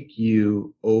make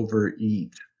you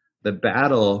overeat. The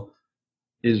battle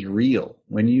is real.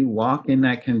 When you walk in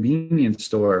that convenience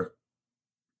store,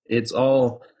 it's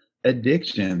all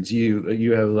addictions.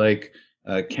 You have like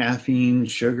caffeine,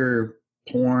 sugar,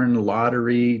 porn,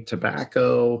 lottery,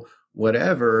 tobacco,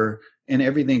 whatever, and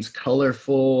everything's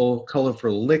colorful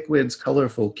liquids,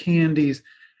 colorful candies.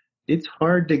 It's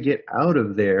hard to get out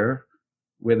of there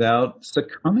without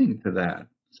succumbing to that.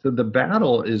 So the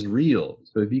battle is real.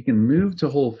 So if you can move to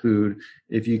whole food,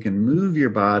 if you can move your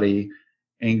body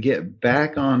and get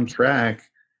back on track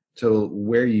to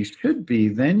where you should be,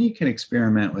 then you can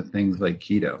experiment with things like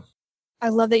keto. I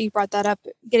love that you brought that up,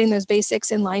 getting those basics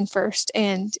in line first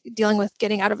and dealing with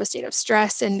getting out of a state of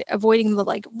stress and avoiding the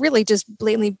like really just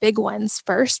blatantly big ones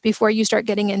first before you start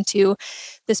getting into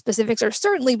the specifics, or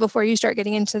certainly before you start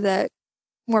getting into the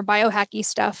more biohacky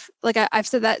stuff. Like I've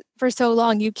said that for so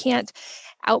long, you can't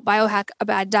out biohack a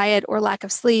bad diet or lack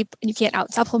of sleep, and you can't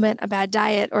out supplement a bad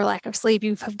diet or lack of sleep.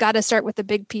 You've got to start with the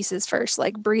big pieces first,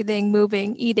 like breathing,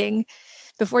 moving, eating,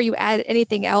 before you add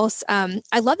anything else. I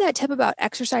love that tip about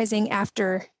exercising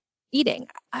after eating.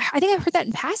 I think I've heard that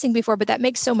in passing before, but that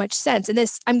makes so much sense. And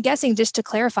this, I'm guessing, just to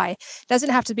clarify,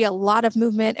 doesn't have to be a lot of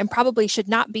movement and probably should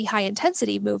not be high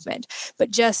intensity movement,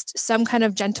 but just some kind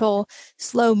of gentle,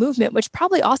 slow movement, which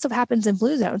probably also happens in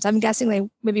blue zones. I'm guessing they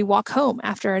maybe walk home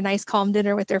after a nice calm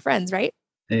dinner with their friends, right?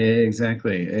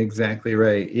 Exactly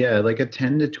right. Yeah, like a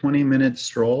 10 to 20 minute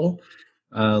stroll,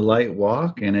 light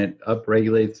walk, and it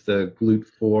upregulates the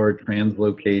GLUT4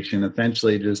 translocation,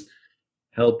 essentially just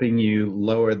helping you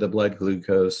lower the blood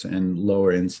glucose and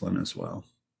lower insulin as well.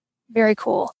 Very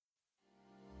cool.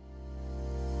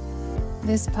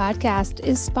 This podcast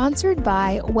is sponsored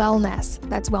by Wellness.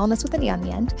 That's wellness with an E on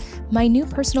the end. My new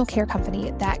personal care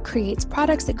company that creates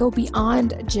products that go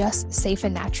beyond just safe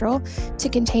and natural to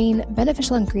contain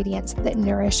beneficial ingredients that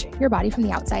nourish your body from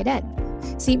the outside in.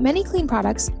 See, many clean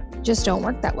products just don't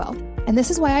work that well. And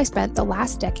this is why I spent the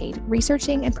last decade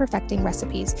researching and perfecting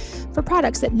recipes for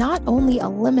products that not only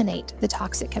eliminate the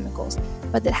toxic chemicals,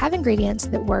 but that have ingredients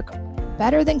that work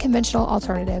better than conventional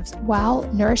alternatives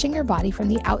while nourishing your body from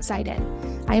the outside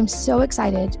in. I am so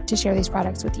excited to share these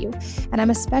products with you, and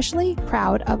I'm especially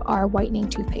proud of our whitening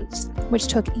toothpaste, which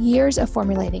took years of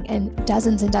formulating and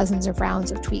dozens of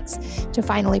rounds of tweaks to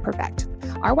finally perfect.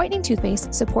 Our whitening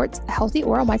toothpaste supports a healthy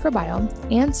oral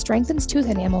microbiome and strengthens tooth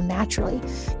enamel naturally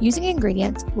using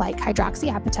ingredients like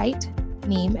hydroxyapatite,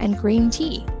 neem, and green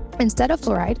tea. Instead of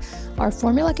fluoride, our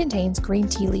formula contains green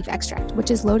tea leaf extract, which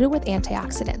is loaded with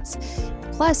antioxidants.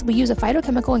 Plus, we use a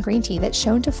phytochemical in green tea that's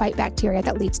shown to fight bacteria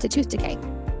that leads to tooth decay.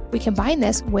 We combine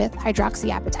this with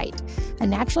hydroxyapatite, a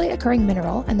naturally occurring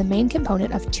mineral and the main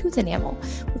component of tooth enamel,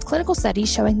 with clinical studies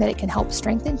showing that it can help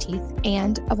strengthen teeth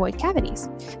and avoid cavities.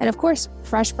 And of course,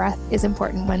 fresh breath is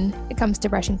important when it comes to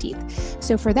brushing teeth.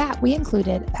 So for that, we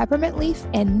included peppermint leaf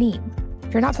and neem.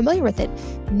 If you're not familiar with it,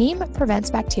 neem prevents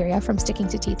bacteria from sticking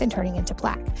to teeth and turning into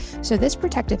plaque. So this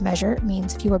protective measure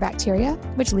means fewer bacteria,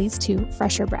 which leads to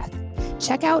fresher breath.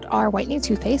 Check out our whitening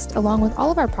toothpaste along with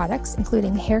all of our products,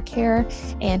 including hair care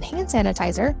and hand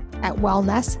sanitizer, at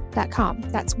wellness.com.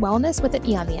 That's wellness with an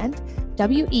E on the end,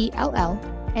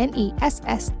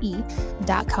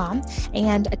 WELLNESSE.com.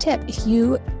 And a tip, if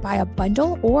you buy a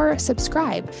bundle or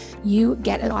subscribe, you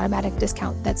get an automatic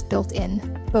discount that's built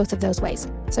in both of those ways.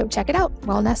 So check it out,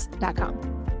 wellness.com.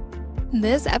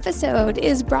 This episode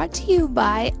is brought to you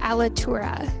by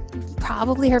Alitura. You've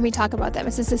probably heard me talk about them.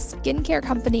 This is a skincare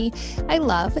company I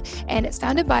love, and it's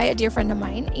founded by a dear friend of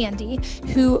mine, Andy,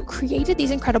 who created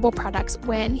these incredible products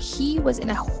when he was in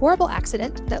a horrible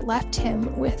accident that left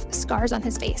him with scars on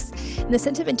his face. And this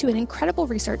sent him into an incredible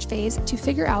research phase to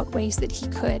figure out ways that he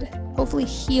could hopefully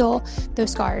heal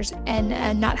those scars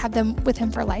and not have them with him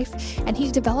for life. And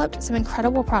he developed some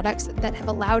incredible products that have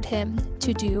allowed him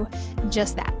to do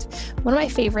just that. One of my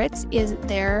favorites is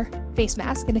their face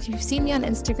mask. And if you've seen me on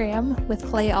Instagram with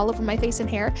clay all over my face and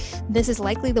hair, this is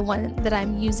likely the one that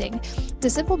I'm using. It's a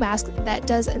simple mask that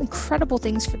does incredible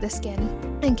things for the skin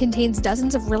and contains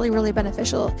dozens of really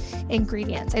beneficial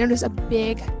ingredients. I notice a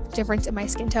big difference in my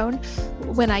skin tone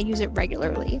when I use it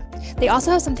regularly. They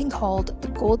also have something called the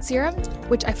Gold Serum,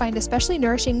 which I find especially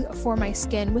nourishing for my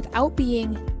skin without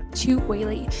being too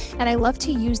oily. And I love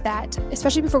to use that,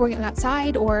 especially before going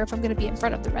outside or if I'm going to be in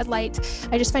front of the red light.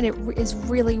 I just find it is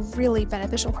really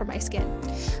beneficial for my skin.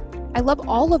 I love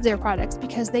all of their products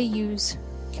because they use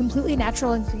completely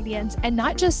natural ingredients, and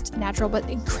not just natural, but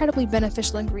incredibly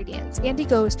beneficial ingredients. Andy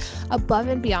goes above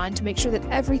and beyond to make sure that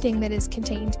everything that is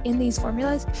contained in these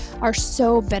formulas are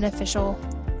so beneficial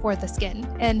for the skin,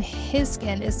 and his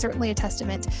skin is certainly a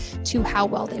testament to how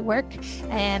well they work.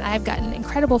 And I've gotten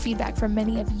incredible feedback from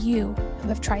many of you who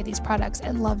have tried these products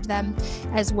and loved them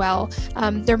as well.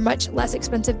 They're much less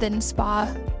expensive than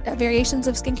spa variations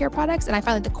of skincare products, and I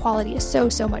find that the quality is so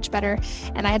much better,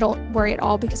 and I don't worry at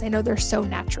all because I know they're so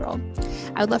natural.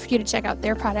 I would love for you to check out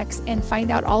their products and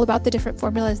find out all about the different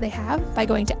formulas they have by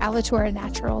going to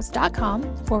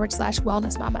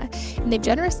alituranaturals.com/wellnessmama. And they've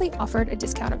generously offered a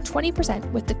discount of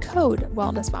 20% with the code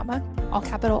wellnessmama, all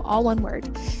capital, all one word.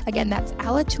 Again, that's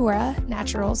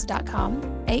alituranaturals.com,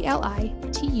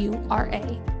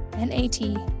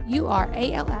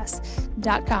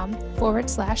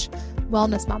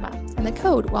 alituranaturals.com/wellnessmama, and the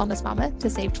code wellnessmama to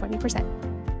save 20%.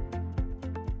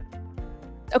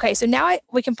 Okay, so now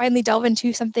we can finally delve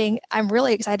into something I'm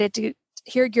really excited to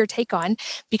hear your take on,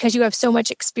 because you have so much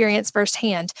experience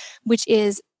firsthand, which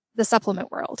is the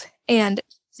supplement world and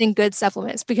using good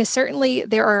supplements, because certainly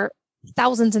there are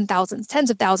thousands and thousands, tens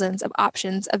of thousands of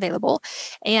options available,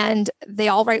 and they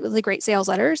all write really great sales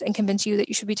letters and convince you that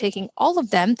you should be taking all of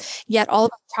them, yet all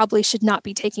of them probably should not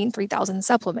be taking 3,000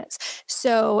 supplements.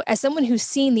 So as someone who's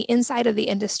seen the inside of the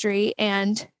industry,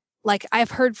 and like I've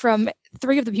heard from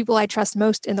 3 of the people I trust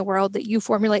most in the world that you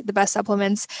formulate the best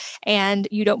supplements and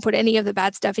you don't put any of the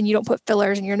bad stuff and you don't put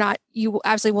fillers, and you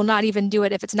absolutely will not even do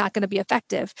it if it's not going to be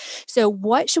effective. So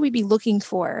what should we be looking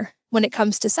for when it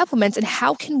comes to supplements, and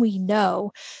how can we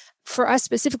know, for us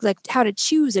specifically, like how to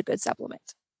choose a good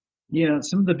supplement? Yeah,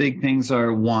 some of the big things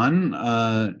are, one,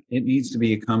 it needs to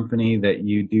be a company that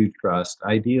you do trust.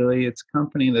 Ideally, it's a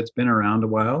company that's been around a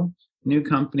while. New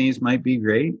companies might be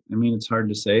great. I mean, it's hard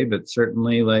to say, but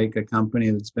certainly like a company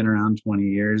that's been around 20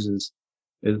 years is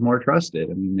more trusted.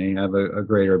 I mean, they have a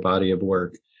greater body of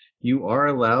work. You are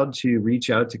allowed to reach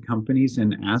out to companies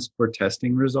and ask for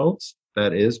testing results.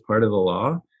 That is part of the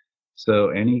law. So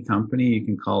any company you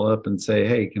can call up and say,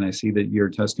 hey, can I see that you're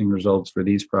testing results for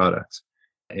these products?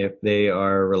 If they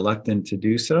are reluctant to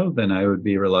do so, then I would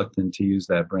be reluctant to use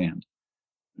that brand.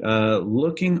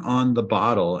 Looking on the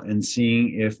bottle and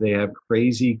seeing if they have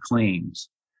crazy claims.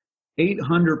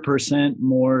 800%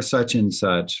 more such and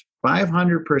such,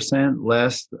 500%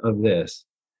 less of this.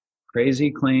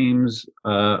 Crazy claims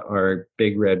are a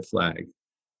big red flag.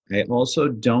 I also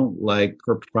don't like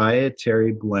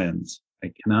proprietary blends.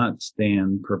 I cannot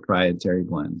stand proprietary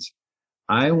blends.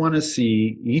 I want to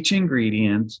see each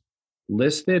ingredient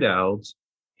listed out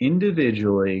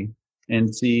individually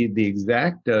and see the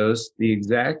exact dose, the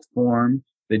exact form,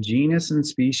 the genus and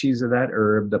species of that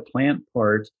herb, the plant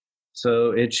part. So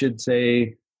it should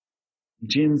say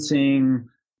ginseng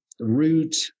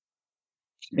root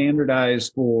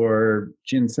standardized for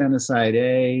ginsenoside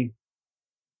A,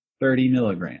 30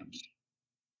 milligrams.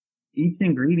 Each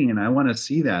ingredient, I want to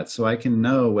see that so I can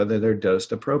know whether they're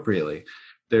dosed appropriately.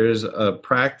 There's a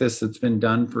practice that's been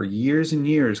done for years and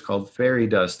years called fairy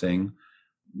dusting,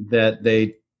 that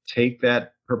they take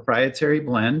that proprietary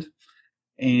blend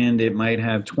and it might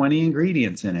have 20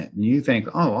 ingredients in it. And you think,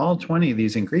 oh, all 20 of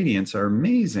these ingredients are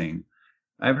amazing.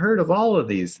 I've heard of all of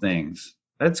these things.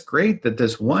 That's great that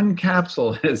this one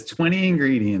capsule has 20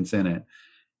 ingredients in it.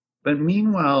 But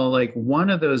meanwhile, like one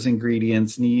of those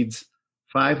ingredients needs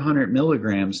 500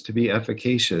 milligrams to be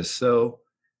efficacious. So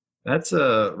that's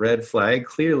a red flag,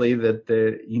 clearly,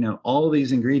 that all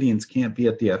these ingredients can't be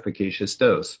at the efficacious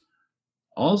dose.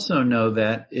 Also know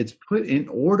that it's put in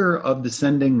order of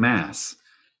descending mass.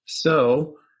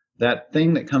 So that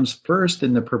thing that comes first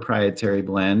in the proprietary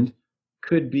blend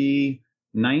could be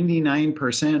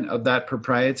 99% of that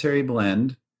proprietary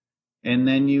blend, and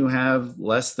then you have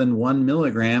less than 1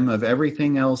 milligram of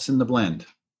everything else in the blend.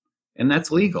 And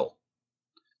that's legal.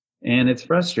 And it's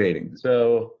frustrating.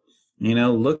 So,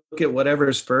 look at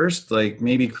whatever's first, like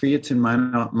maybe creatine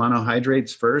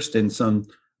monohydrates first in some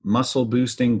muscle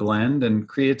boosting blend, and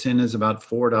creatine is about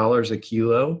 $4 a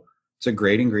kilo. It's a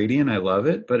great ingredient. I love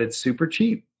it, but it's super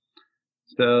cheap.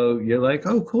 So you're like,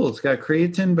 oh, cool. It's got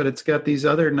creatine, but it's got these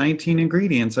other 19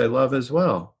 ingredients I love as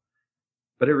well.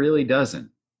 But it really doesn't.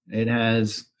 It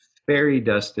has fairy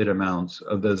dusted amounts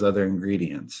of those other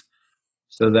ingredients.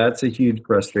 So that's a huge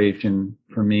frustration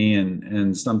for me,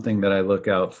 and something that I look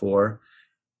out for.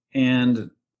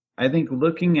 And I think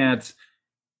looking at,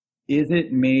 is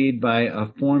it made by a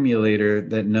formulator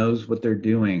that knows what they're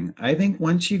doing? I think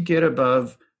once you get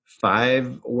above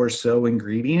 5 or so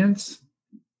ingredients,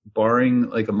 barring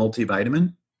like a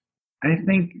multivitamin, I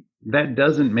think that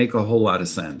doesn't make a whole lot of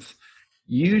sense.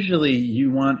 Usually you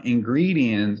want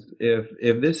ingredients,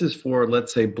 if this is for,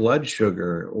 let's say, blood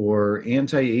sugar or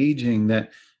anti-aging,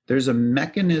 that there's a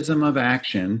mechanism of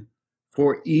action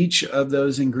for each of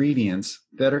those ingredients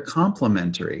that are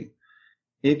complementary.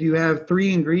 If you have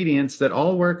 3 ingredients that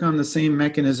all work on the same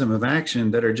mechanism of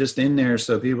action that are just in there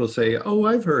so people say, oh,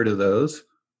 I've heard of those,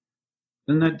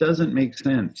 then that doesn't make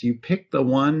sense. You pick the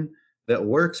one that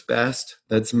works best,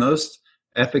 that's most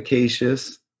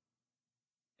efficacious,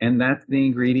 and that's the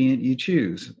ingredient you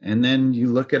choose. And then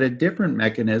you look at a different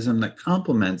mechanism that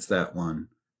complements that one,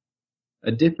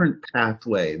 a different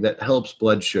pathway that helps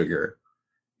blood sugar.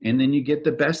 And then you get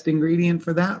the best ingredient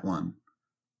for that one.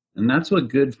 And that's what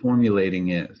good formulating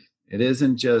is. It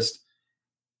isn't just,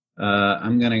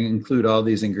 I'm going to include all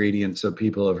these ingredients so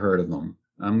people have heard of them.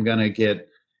 I'm going to get,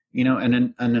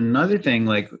 and another thing,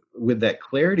 like with that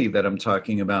clarity that I'm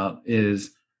talking about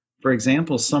is, for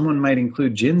example, someone might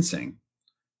include ginseng,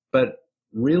 but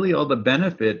really all the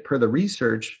benefit per the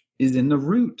research is in the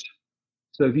root.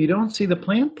 So if you don't see the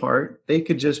plant part, they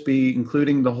could just be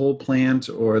including the whole plant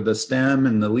or the stem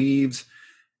and the leaves.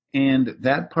 And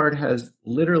that part has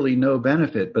literally no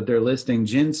benefit, but they're listing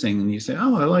ginseng. And you say,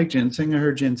 oh, I like ginseng. I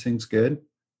heard ginseng's good.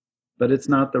 But it's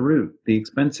not the root, the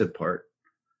expensive part.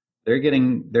 They're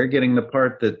getting the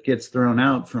part that gets thrown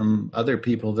out from other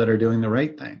people that are doing the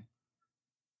right thing.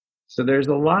 So there's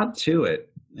a lot to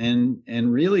it. And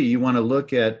really you want to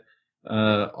look at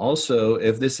also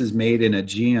if this is made in a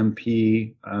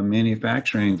GMP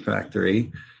manufacturing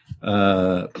factory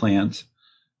plant,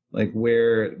 like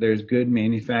where there's good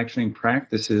manufacturing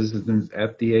practices, it's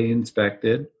FDA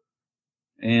inspected,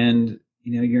 and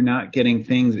you're not getting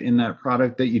things in that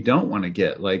product that you don't want to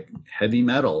get, like heavy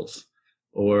metals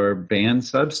or banned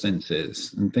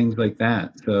substances and things like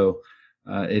that. So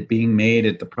it being made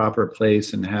at the proper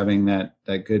place and having that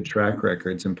good track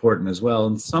record is important as well.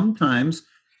 And sometimes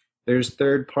there's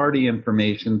third-party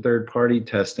information, third-party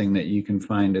testing that you can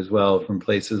find as well from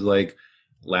places like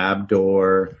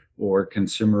Labdoor or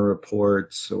Consumer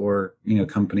Reports or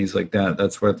companies like that.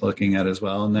 That's worth looking at as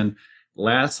well. And then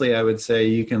lastly, I would say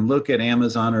you can look at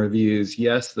Amazon reviews.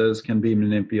 Yes, those can be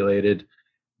manipulated,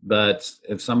 but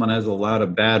if someone has a lot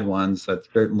of bad ones, that's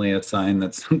certainly a sign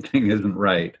that something isn't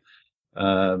right.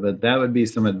 But that would be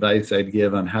some advice I'd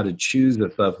give on how to choose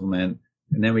a supplement.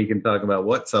 And then we can talk about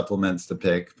what supplements to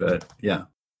pick. But yeah.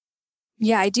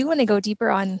 Yeah, I do want to go deeper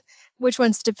on which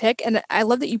ones to pick. And I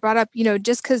love that you brought up,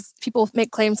 just because people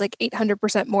make claims like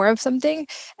 800% more of something,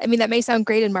 I mean, that may sound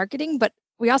great in marketing, but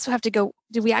we also have to go,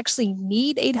 do we actually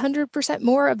need 800%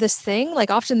 more of this thing?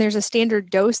 Like often there's a standard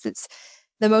dose that's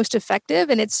the most effective.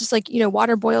 And it's just like,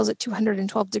 water boils at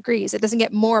 212 degrees. It doesn't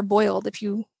get more boiled if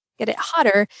you get it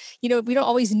hotter. We don't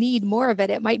always need more of it.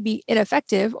 It might be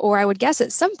ineffective, or I would guess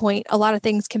at some point, a lot of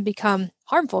things can become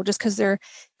harmful. Just because they're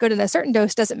good in a certain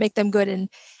dose doesn't make them good in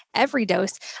every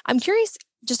dose. I'm curious,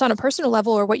 just on a personal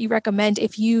level, or what you recommend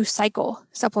if you cycle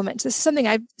supplements. This is something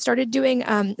I've started doing,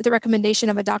 the recommendation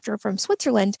of a doctor from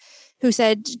Switzerland who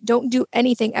said, don't do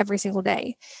anything every single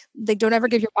day. Like, don't ever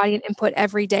give your body an input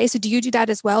every day. So do you do that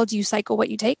as well? Do you cycle what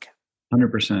you take?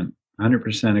 100%.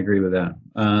 100% agree with that.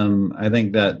 I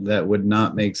think that would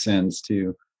not make sense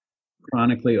to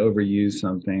chronically overuse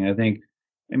something.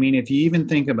 If you even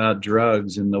think about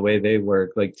drugs and the way they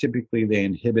work, like typically they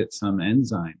inhibit some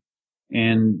enzyme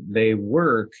and they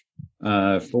work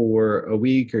for a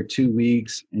week or 2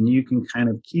 weeks, and you can kind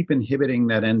of keep inhibiting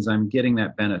that enzyme, getting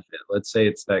that benefit. Let's say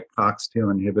it's that COX-2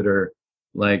 inhibitor,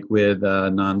 like with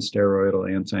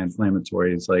non-steroidal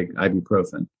anti-inflammatories like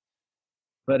ibuprofen.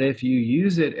 But if you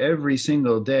use it every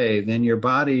single day, then your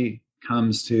body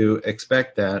comes to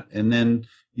expect that. And then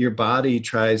your body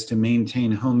tries to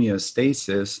maintain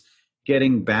homeostasis,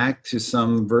 getting back to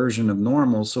some version of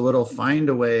normal. So it'll find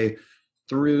a way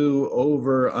through,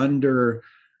 over, under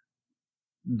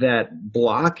that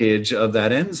blockage of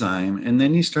that enzyme. And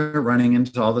then you start running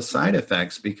into all the side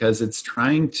effects because it's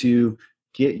trying to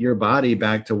get your body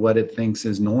back to what it thinks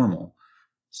is normal.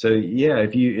 So yeah,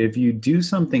 if you do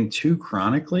something too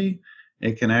chronically,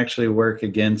 it can actually work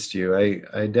against you.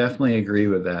 I definitely agree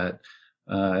with that.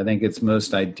 I think it's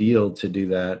most ideal to do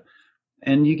that.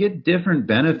 And you get different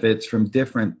benefits from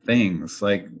different things.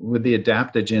 Like with the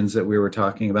adaptogens that we were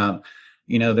talking about,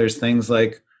 there's things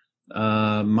like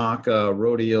maca,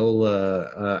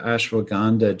 rhodiola,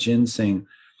 ashwagandha, ginseng.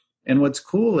 And what's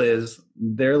cool is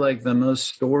they're like the most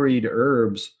storied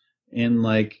herbs in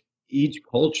like each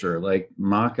culture, like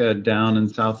maca down in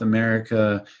South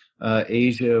America,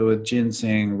 Asia with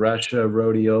ginseng, Russia,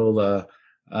 rhodiola,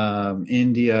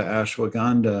 India,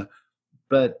 ashwagandha.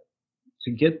 But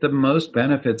to get the most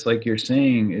benefits, like you're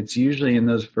saying, it's usually in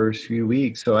those first few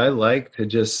weeks. So I like to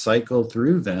just cycle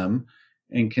through them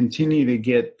and continue to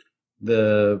get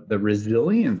the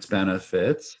resilience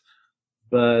benefits,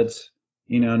 but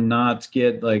not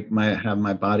get have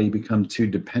my body become too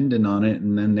dependent on it,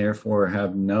 and then therefore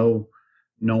have no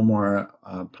more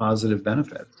positive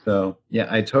benefits. So yeah,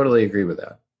 I totally agree with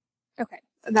that. Okay.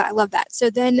 I love that. So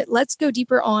then let's go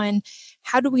deeper on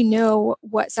how do we know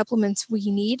what supplements we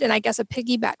need? And I guess a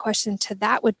piggyback question to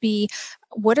that would be,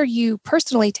 what are you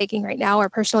personally taking right now or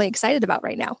personally excited about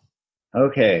right now?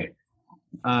 Okay.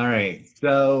 All right.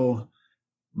 So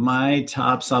my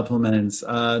top supplements,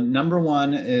 number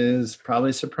one is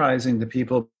probably surprising to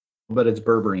people, but it's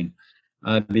berberine.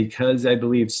 Because I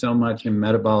believe so much in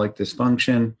metabolic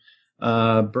dysfunction.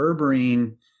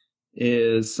 Berberine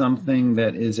is something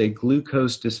that is a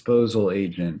glucose disposal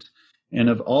agent. And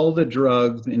of all the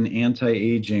drugs in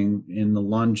anti-aging in the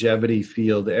longevity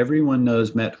field, everyone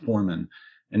knows metformin.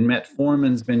 And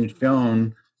metformin's been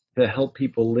shown to help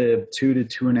people live 2 to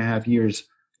 2.5 years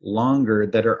longer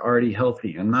that are already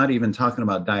healthy. I'm not even talking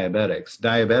about diabetics.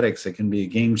 Diabetics, it can be a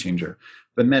game changer.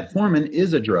 But metformin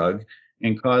is a drug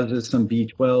and causes some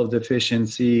B12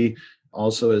 deficiency,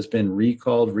 also has been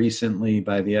recalled recently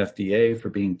by the FDA for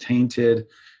being tainted.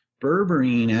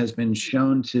 Berberine has been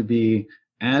shown to be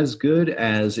as good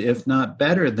as, if not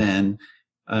better than,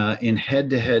 in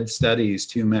head-to-head studies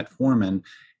to metformin.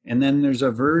 And then there's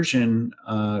a version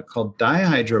called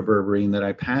dihydroberberine that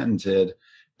I patented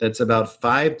that's about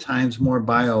 5 times more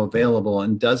bioavailable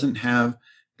and doesn't have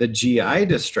the GI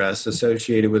distress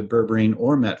associated with berberine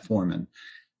or metformin,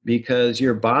 because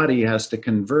your body has to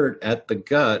convert at the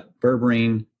gut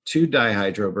berberine to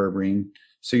dihydroberberine.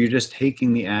 So you're just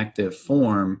taking the active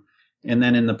form, and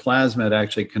then in the plasma, it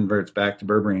actually converts back to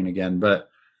berberine again. But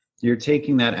you're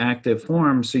taking that active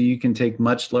form so you can take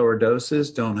much lower doses,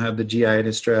 don't have the GI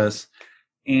distress,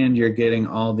 and you're getting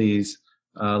all these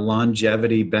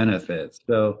longevity benefits.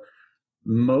 So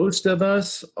most of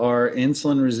us are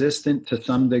insulin resistant to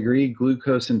some degree,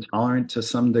 glucose intolerant to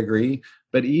some degree,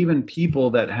 but even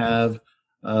people that have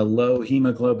low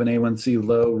hemoglobin A1C,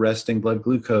 low resting blood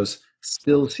glucose,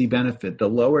 still see benefit. The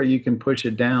lower you can push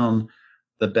it down,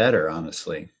 the better,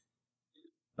 honestly.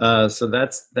 So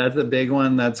that's a big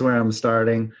one. That's where I'm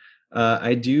starting.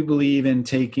 I do believe in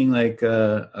taking like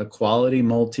a quality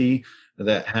multi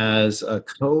that has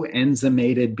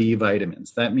coenzymated B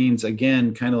vitamins. That means,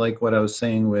 again, kind of like what I was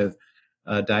saying with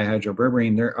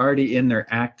dihydroberberine, they're already in their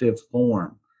active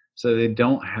form, so they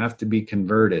don't have to be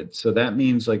converted. So that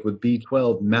means, like with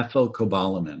B12,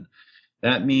 methylcobalamin.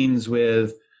 That means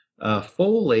with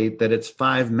folate that it's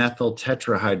 5-methyl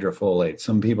tetrahydrofolate.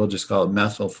 Some people just call it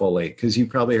methylfolate, because you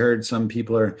probably heard some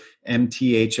people are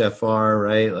MTHFR,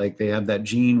 right? Like they have that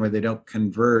gene where they don't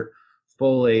convert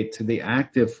folate to the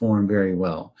active form very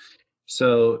well.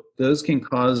 So those can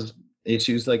cause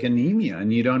issues like anemia,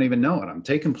 and you don't even know it. I'm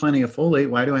taking plenty of folate.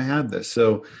 Why do I have this?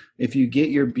 So if you get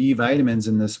your B vitamins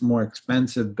in this more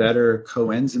expensive, better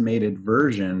coenzymated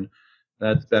version,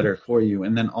 that's better for you.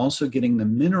 And then also getting the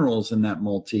minerals in that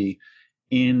multi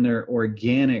in their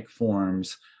organic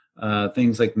forms,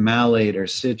 things like malate or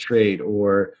citrate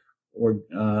or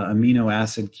amino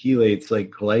acid chelates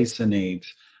like glycinate,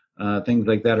 things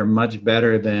like that are much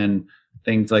better than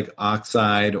things like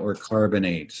oxide or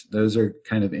carbonate. Those are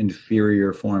kind of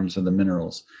inferior forms of the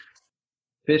minerals.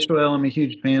 Fish oil, I'm a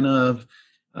huge fan of.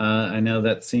 I know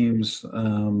that seems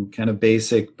kind of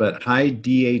basic, but high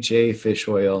DHA fish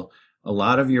oil. A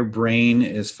lot of your brain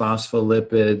is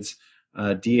phospholipids.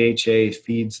 DHA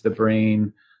feeds the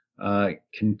brain,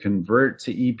 can convert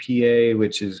to EPA,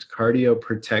 which is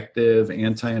cardioprotective,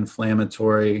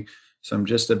 anti-inflammatory. So I'm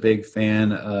just a big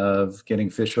fan of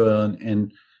getting fish oil.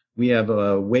 And we have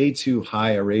a way too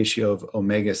high a ratio of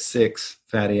omega-6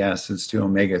 fatty acids to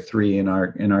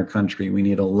omega-3 in our country. We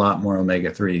need a lot more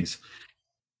omega-3s.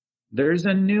 There's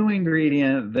a new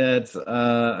ingredient that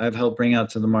I've helped bring out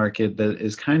to the market that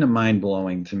is kind of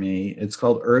mind-blowing to me. It's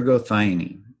called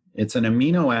ergothioneine. It's an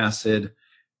amino acid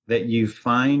that you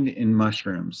find in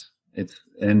mushrooms.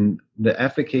 And the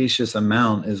efficacious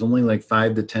amount is only like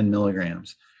 5 to 10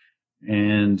 milligrams.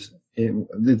 And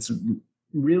it's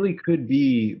really could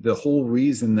be the whole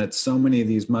reason that so many of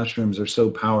these mushrooms are so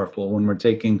powerful. When we're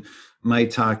taking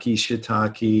maitake,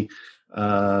 shiitake,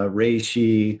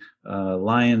 reishi,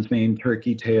 lion's mane,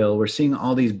 turkey tail, we're seeing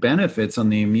all these benefits on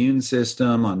the immune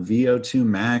system, on VO2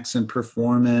 max and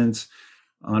performance,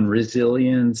 on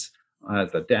resilience,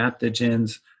 the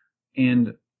adaptogens.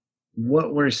 And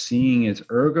what we're seeing is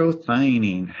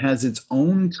ergothioneine has its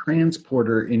own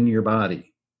transporter in your body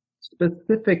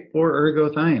specific for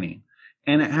ergothioneine.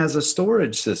 And it has a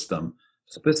storage system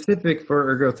specific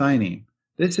for ergothioneine.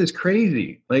 This is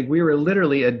crazy. Like, we were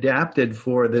literally adapted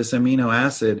for this amino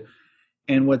acid.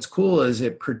 And what's cool is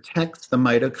it protects the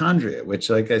mitochondria, which,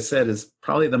 like I said, is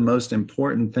probably the most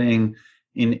important thing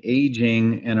in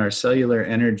aging and our cellular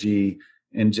energy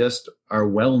and just our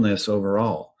wellness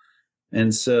overall.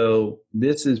 And so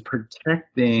this is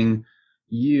protecting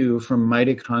you from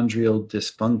mitochondrial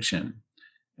dysfunction.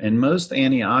 And most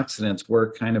antioxidants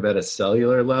work kind of at a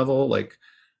cellular level,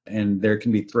 and there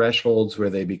can be thresholds where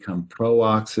they become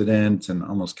pro-oxidant and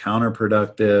almost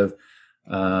counterproductive.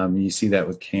 You see that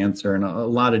with cancer and a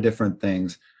lot of different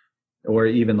things, or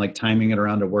even like timing it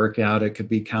around a workout, it could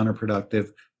be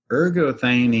counterproductive.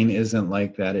 Ergothioneine isn't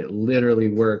like that. It literally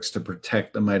works to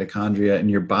protect the mitochondria, and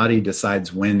your body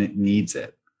decides when it needs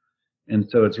it. And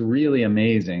so it's really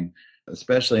amazing,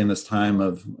 especially in this time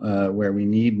of where we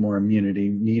need more immunity,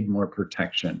 need more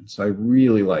protection. So I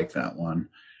really like that one.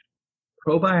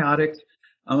 Probiotics,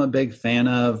 I'm a big fan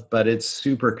of, but it's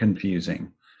super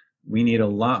confusing. We need a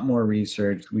lot more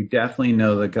research. We definitely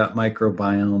know the gut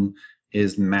microbiome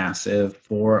is massive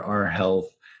for our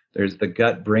health. There's the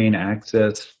gut-brain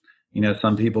axis.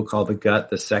 Some people call the gut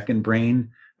the second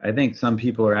brain. I think some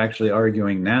people are actually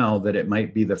arguing now that it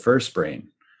might be the first brain.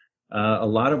 A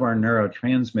lot of our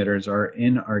neurotransmitters are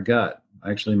in our gut,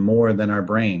 actually more than our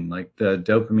brain, like the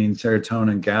dopamine,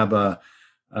 serotonin, GABA,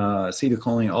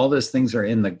 acetylcholine, all those things are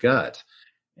in the gut.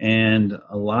 And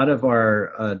a lot of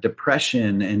our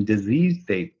depression and disease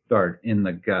states start in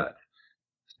the gut.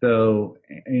 So,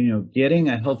 getting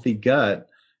a healthy gut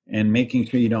and making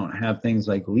sure you don't have things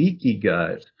like leaky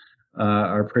gut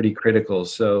are pretty critical.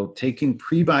 So taking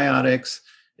prebiotics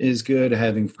is good.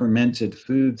 Having fermented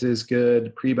foods is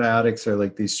good. Prebiotics are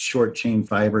like these short chain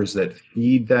fibers that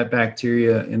feed that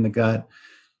bacteria in the gut.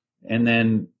 And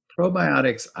then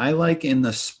probiotics, I like in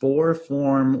the spore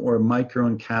form or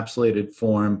microencapsulated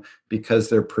form because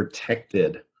they're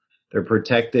protected. They're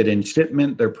protected in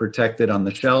shipment, they're protected on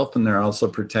the shelf, and they're also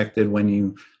protected when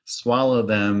you swallow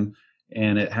them,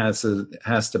 and it has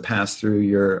to pass through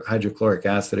your hydrochloric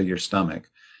acid of your stomach.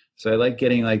 So I like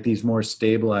getting like these more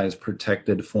stabilized,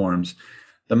 protected forms.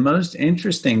 The most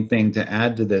interesting thing to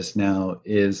add to this now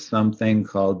is something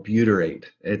called butyrate.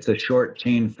 It's a short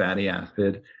chain fatty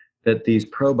acid that these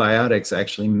probiotics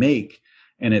actually make,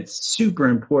 and it's super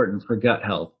important for gut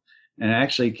health, and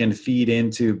actually can feed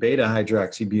into beta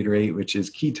hydroxybutyrate, which is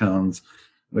ketones,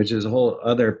 which is a whole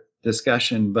other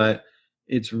discussion. But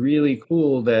it's really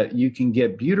cool that you can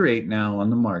get butyrate now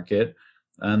on the market.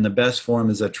 And the best form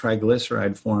is a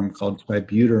triglyceride form called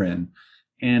tributyrin.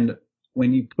 And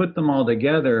when you put them all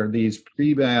together, these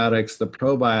prebiotics, the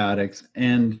probiotics,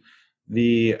 and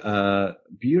the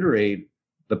butyrate,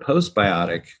 the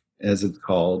postbiotic, as it's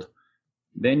called,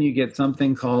 then you get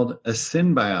something called a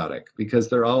symbiotic, because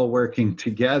they're all working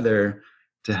together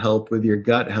to help with your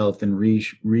gut health and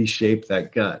reshape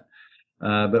that gut.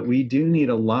 But we do need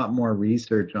a lot more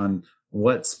research on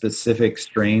what specific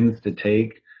strains to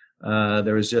take.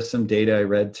 There was just some data I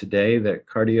read today that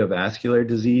cardiovascular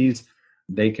disease,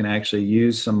 they can actually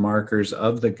use some markers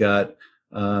of the gut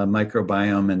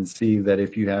microbiome and see that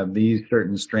if you have these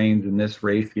certain strains in this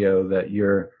ratio, that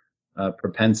your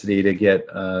propensity to get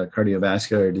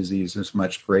cardiovascular disease is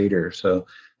much greater. So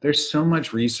there's so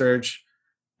much research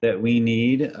that we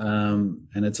need, and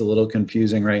it's a little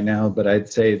confusing right now, but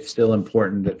I'd say it's still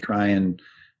important to try and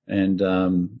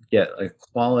get a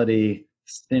quality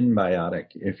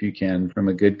symbiotic, if you can, from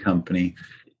a good company.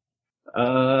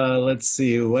 Let's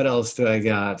see, what else do I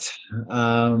got?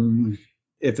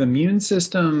 If immune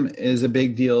system is a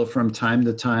big deal from time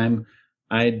to time,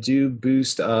 I do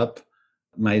boost up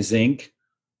my zinc.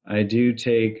 I do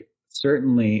take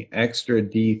certainly extra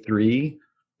D3.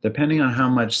 Depending on how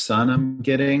much sun I'm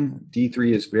getting,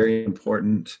 D3 is very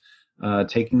important.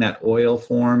 Taking that oil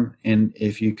form, and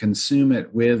if you consume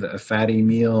it with a fatty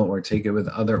meal or take it with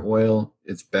other oil,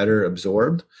 it's better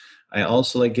absorbed. I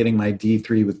also like getting my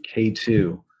D3 with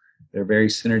K2. They're very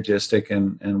synergistic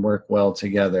and work well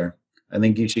together. I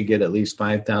think you should get at least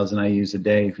 5,000 IUs a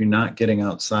day. If you're not getting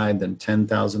outside, then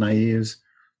 10,000 IUs.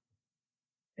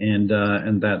 And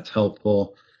that's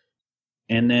helpful.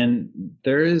 And then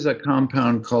there is a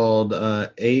compound called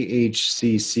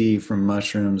AHCC from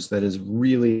mushrooms that is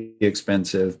really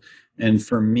expensive. And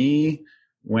for me,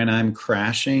 when I'm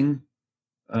crashing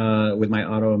with my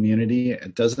autoimmunity,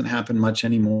 it doesn't happen much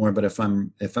anymore. But if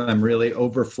I'm really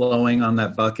overflowing on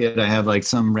that bucket, I have like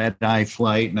some red eye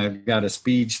flight and I've got a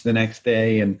speech the next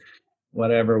day and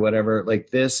whatever, like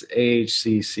this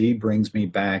AHCC brings me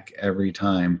back every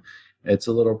time. It's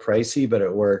a little pricey, but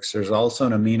it works. There's also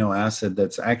an amino acid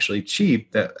that's actually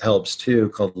cheap that helps too,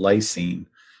 called lysine.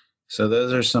 So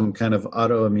those are some kind of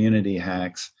autoimmunity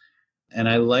hacks. And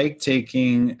I like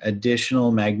taking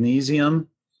additional magnesium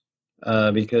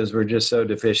because we're just so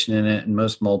deficient in it, and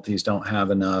most multis don't have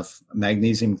enough.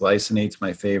 Magnesium glycinate's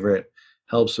my favorite.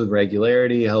 Helps with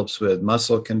regularity, helps with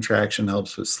muscle contraction,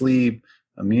 helps with sleep,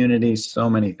 immunity, so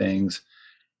many things.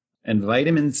 And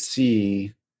vitamin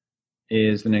C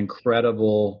is an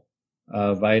incredible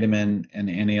vitamin and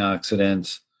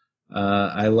antioxidants.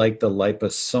 I like the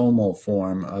liposomal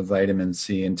form of vitamin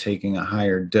C and taking a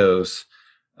higher dose.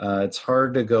 It's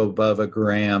hard to go above a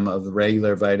gram of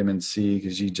regular vitamin C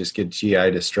because you just get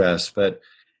GI distress. But,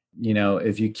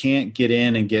 if you can't get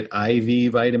in and get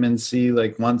IV vitamin C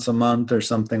like once a month or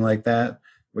something like that,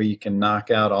 where you can knock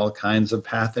out all kinds of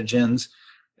pathogens,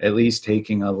 at least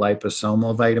taking a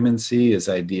liposomal vitamin C is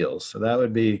ideal. So that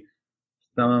would be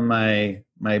some of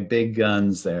my big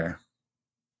guns there.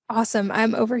 Awesome.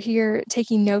 I'm over here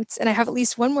taking notes, and I have at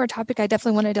least one more topic I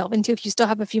definitely want to delve into if you still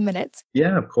have a few minutes.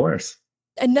 Yeah, of course.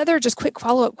 Another just quick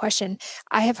follow-up question.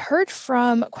 I have heard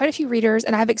from quite a few readers,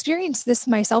 and I've experienced this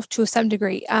myself to some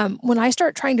degree. When I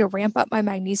start trying to ramp up my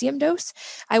magnesium dose,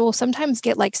 I will sometimes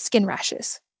get like skin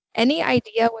rashes. Any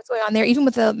idea what's going on there, even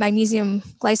with the magnesium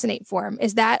glycinate form?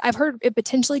 Is that I've heard it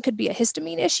potentially could be a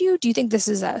histamine issue? Do you think this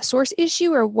is a source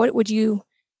issue, or what would you,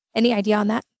 any idea on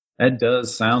that? That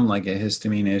does sound like a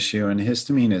histamine issue, and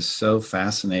histamine is so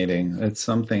fascinating. It's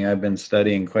something I've been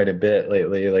studying quite a bit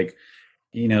lately. Like,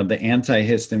 the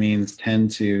antihistamines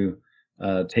tend to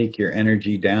take your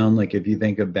energy down. Like if you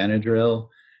think of Benadryl,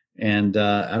 and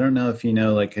I don't know if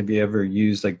like, have you ever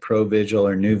used like Provigil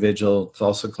or Nuvigil? It's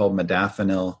also called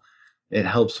modafinil. It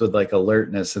helps with like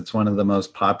alertness. It's one of the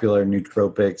most popular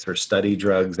nootropics or study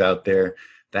drugs out there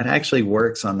that actually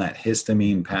works on that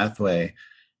histamine pathway.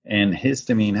 And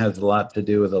histamine has a lot to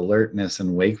do with alertness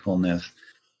and wakefulness.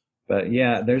 But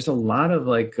yeah, there's a lot of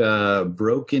like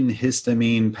broken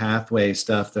histamine pathway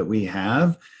stuff that we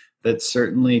have that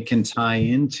certainly can tie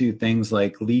into things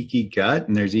like leaky gut.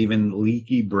 And there's even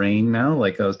leaky brain now,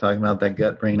 like I was talking about that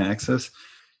gut-brain axis.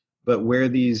 But where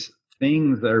these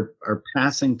things are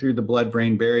passing through the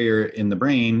blood-brain barrier in the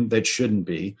brain that shouldn't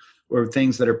be, or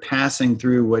things that are passing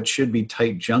through what should be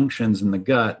tight junctions in the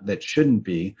gut that shouldn't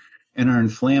be, and are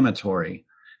inflammatory.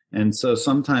 And so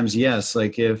sometimes, yes,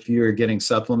 like if you're getting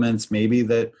supplements maybe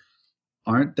that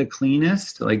aren't the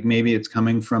cleanest, like maybe it's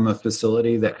coming from a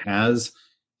facility that has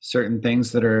certain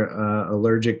things that are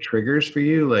allergic triggers for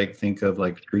you, like think of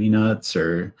like tree nuts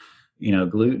or,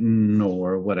 gluten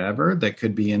or whatever that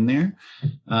could be in there.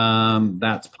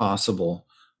 That's possible.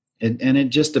 And it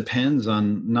just depends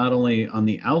on not only on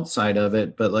the outside of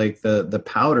it, but like the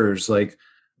powders, like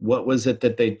what was it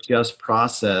that they just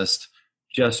processed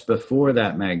just before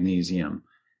that magnesium,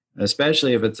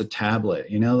 especially if it's a tablet,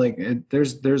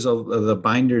 there's the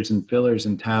binders and fillers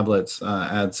and tablets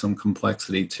add some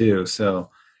complexity too. So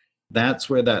that's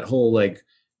where that whole like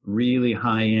really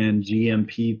high end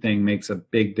GMP thing makes a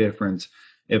big difference.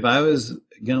 If I was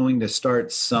going to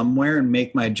start somewhere and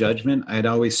make my judgment, I'd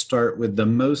always start with the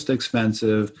most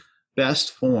expensive,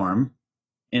 best form.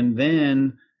 And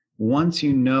then once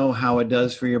you know how it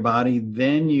does for your body,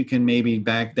 then you can maybe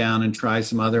back down and try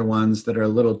some other ones that are a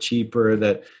little cheaper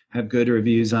that have good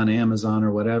reviews on Amazon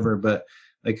or whatever. But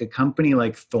like a company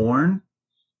like Thorne,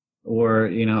 or,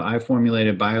 I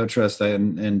formulated BioTrust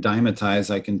and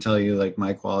Dymatize, I can tell you like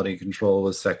my quality control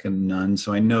was second to none.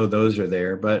 So I know those are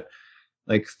there. But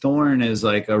like Thorne is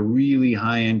like a really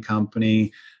high-end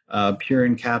company, pure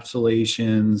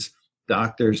encapsulations,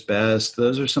 Doctor's Best.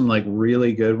 Those are some like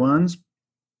really good ones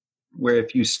where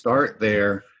if you start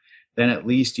there, then at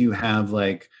least you have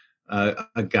like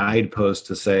a guidepost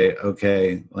to say,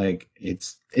 okay, like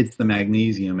it's the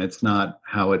magnesium. It's not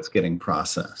how it's getting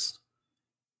processed.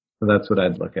 So that's what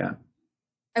I'd look at.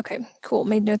 Okay, cool.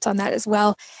 Made notes on that as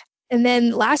well. And then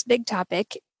last big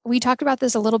topic, we talked about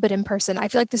this a little bit in person. I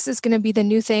feel like this is going to be the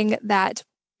new thing that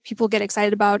people get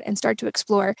excited about and start to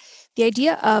explore. The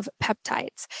idea of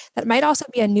peptides. That might also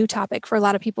be a new topic for a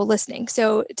lot of people listening.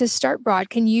 So to start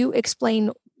broad, can you explain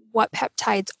what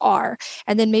peptides are,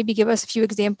 and then maybe give us a few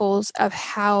examples of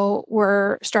how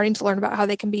we're starting to learn about how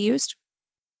they can be used?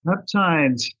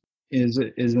 Peptides is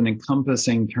an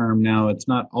encompassing term now. It's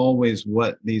not always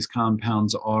what these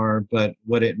compounds are, but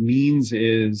what it means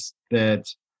is that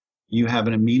you have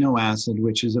an amino acid,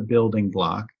 which is a building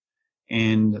block,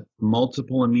 and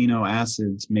multiple amino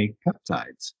acids make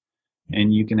peptides.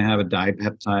 And you can have a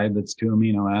dipeptide that's 2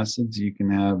 amino acids. You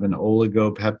can have an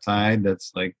oligopeptide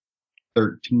that's like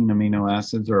 13 amino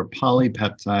acids, or a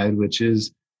polypeptide, which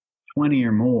is 20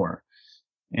 or more.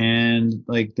 And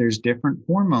like there's different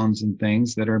hormones and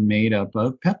things that are made up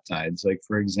of peptides. Like,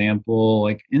 for example,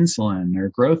 like insulin or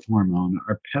growth hormone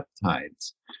are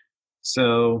peptides.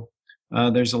 So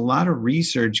there's a lot of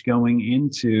research going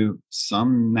into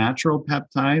some natural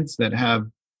peptides that have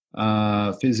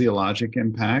physiologic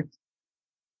impact,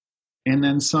 and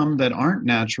then some that aren't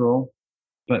natural,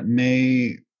 but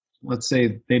may, let's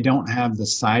say, they don't have the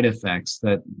side effects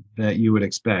that you would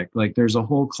expect. Like there's a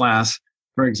whole class,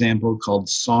 for example, called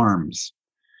SARMs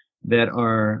that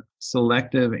are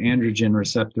selective androgen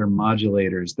receptor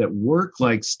modulators that work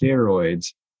like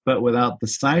steroids, but without the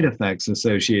side effects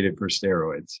associated for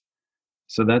steroids.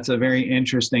 So that's a very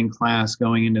interesting class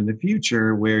going into the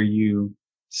future where you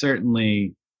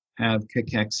certainly have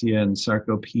cachexia and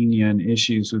sarcopenia and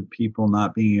issues with people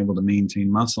not being able to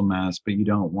maintain muscle mass, but you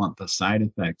don't want the side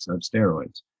effects of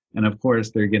steroids. And of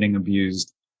course, they're getting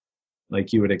abused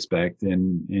like you would expect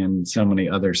in so many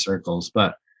other circles,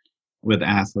 but with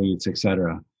athletes,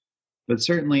 etc. But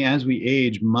certainly as we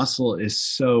age, muscle is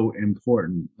so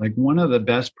important. Like one of the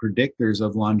best predictors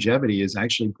of longevity is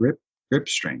actually grip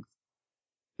strength.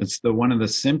 It's one of the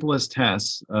simplest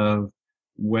tests of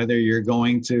whether you're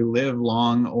going to live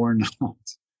long or not,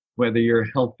 whether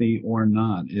you're healthy or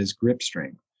not, is grip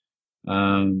strength.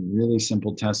 Really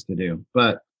simple test to do.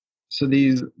 But so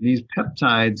these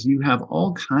peptides, you have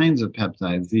all kinds of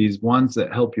peptides. These ones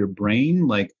that help your brain,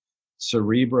 like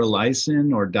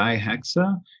cerebrolysin or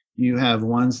dihexa. You have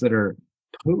ones that are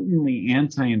potently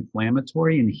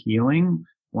anti-inflammatory and healing,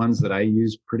 ones that I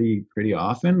use pretty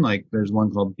often. Like there's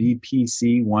one called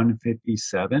BPC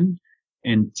 157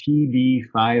 and TB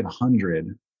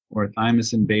 500 or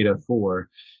thymosin beta 4.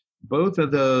 Both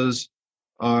of those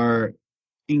are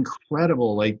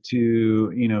incredible, like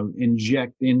to,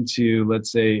 inject into,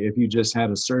 let's say, if you just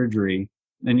had a surgery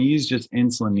and you use just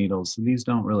insulin needles. So these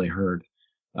don't really hurt.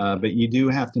 But you do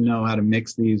have to know how to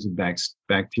mix these with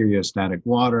bacteriostatic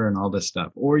water and all this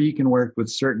stuff. Or you can work with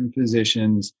certain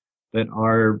physicians that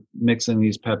are mixing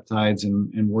these peptides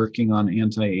and working on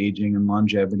anti-aging and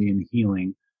longevity and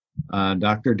healing.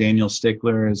 Dr. Daniel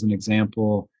Stickler is an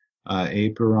example.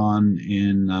 Aperon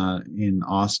in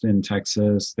Austin,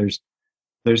 Texas.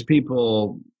 There's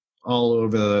people all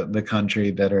over the country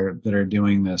that are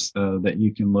doing this that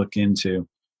you can look into.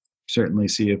 Certainly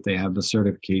see if they have the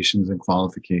certifications and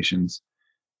qualifications.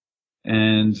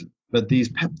 But these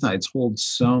peptides hold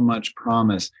so much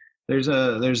promise. There's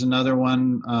another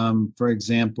one, for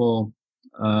example,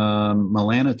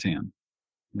 melanotan,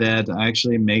 that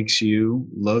actually makes you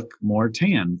look more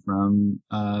tan from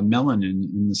melanin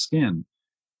in the skin.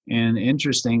 And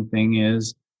interesting thing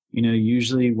is,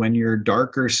 usually when you're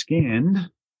darker skinned,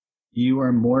 you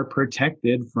are more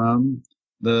protected from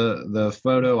the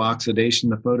photo oxidation,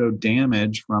 the photo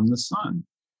damage from the sun.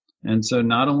 And so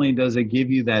not only does it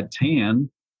give you that tan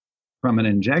from an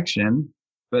injection,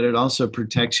 but it also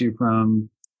protects you from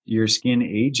your skin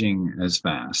aging as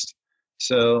fast.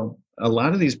 So a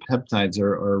lot of these peptides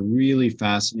are really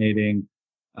fascinating.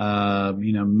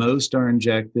 Most are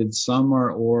injected, some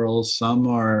are oral, some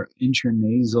are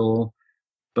intranasal,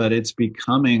 but it's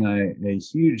becoming a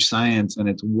huge science, and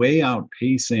it's way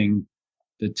outpacing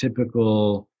the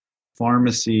typical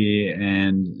pharmacy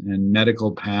and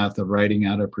medical path of writing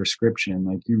out a prescription.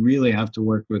 Like you really have to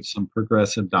work with some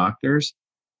progressive doctors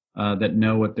that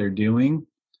know what they're doing.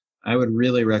 I would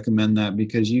really recommend that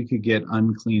because you could get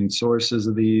unclean sources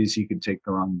of these. You could take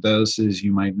the wrong doses.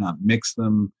 You might not mix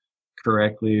them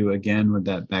correctly, again, with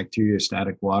that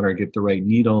bacteriostatic water, get the right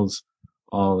needles,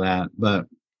 all that. But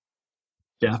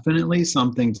definitely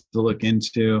something to look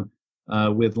into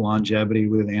with longevity,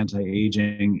 with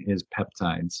anti-aging, is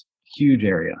peptides. Huge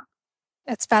area.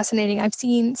 That's fascinating. I've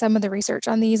seen some of the research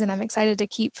on these, and I'm excited to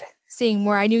keep seeing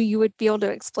more. I knew you would be able to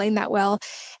explain that well.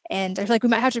 And I feel like we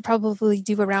might have to probably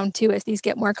do a round 2 as these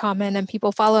get more common and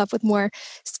people follow up with more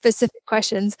specific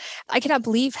questions. I cannot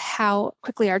believe how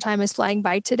quickly our time is flying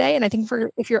by today. And I think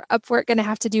if you're up for it, going to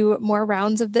have to do more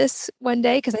rounds of this one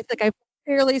day, because I feel like I've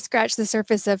barely scratched the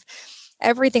surface of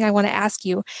everything I want to ask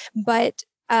you. But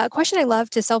a question I love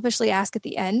to selfishly ask at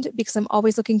the end, because I'm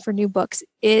always looking for new books,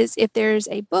 is if there's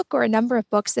a book or a number of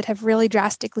books that have really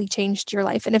drastically changed your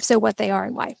life, and if so, what they are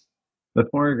and why. The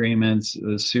 4 Agreements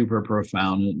is super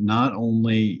profound, not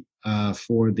only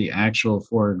for the actual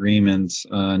 4 agreements,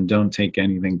 and don't take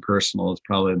anything personal, it's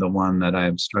probably the one that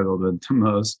I've struggled with the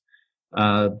most,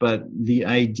 but the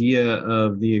idea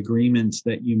of the agreements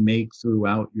that you make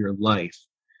throughout your life,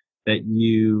 that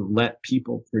you let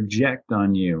people project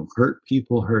on you. Hurt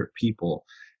people.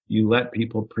 You let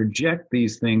people project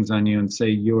these things on you and say,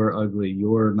 you're ugly,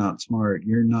 you're not smart,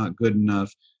 you're not good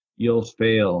enough, you'll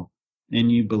fail. And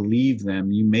you believe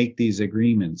them. You make these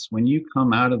agreements. When you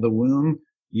come out of the womb,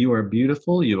 you are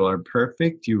beautiful, you are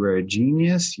perfect, you are a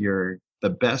genius, you're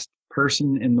the best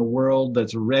person in the world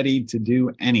that's ready to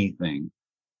do anything.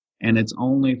 And it's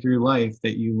only through life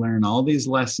that you learn all these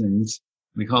lessons.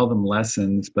 We call them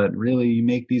lessons, but really you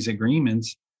make these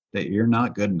agreements that you're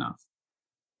not good enough.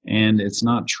 And it's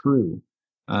not true.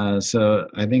 So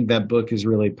I think that book is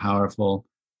really powerful.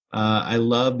 I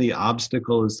love The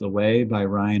Obstacle is the Way by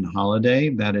Ryan Holiday.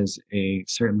 That is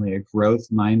certainly a growth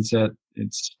mindset.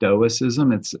 It's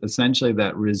stoicism. It's essentially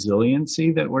that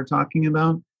resiliency that we're talking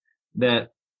about,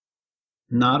 that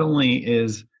not only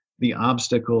is the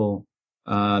obstacle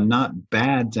not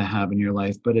bad to have in your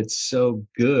life, but it's so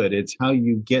good. It's how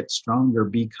you get stronger,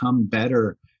 become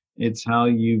better. It's how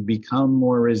you become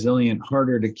more resilient,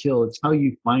 harder to kill. It's how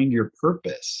you find your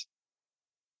purpose.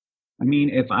 I mean,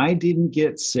 if I didn't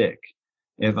get sick,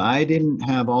 if I didn't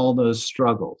have all those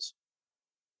struggles,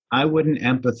 I wouldn't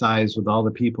empathize with all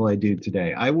the people I do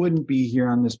today. I wouldn't be here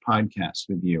on this podcast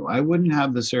with you. I wouldn't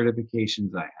have the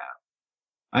certifications I have.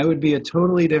 I would be a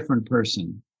totally different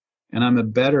person. And I'm a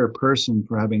better person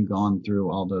for having gone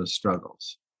through all those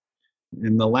struggles.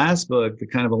 And the last book,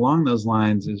 kind of along those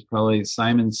lines, is probably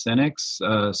Simon Sinek's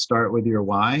Start With Your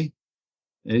Why.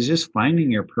 Is just finding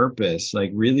your purpose,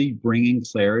 like really bringing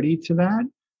clarity to that,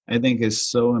 I think is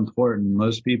so important.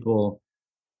 Most people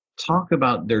talk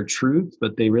about their truth,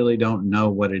 but they really don't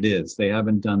know what it is. They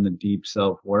haven't done the deep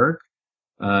self-work.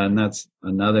 And that's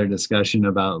another discussion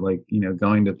about, like, you know,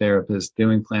 going to therapists,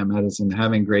 doing plant medicine,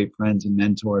 having great friends and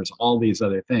mentors, all these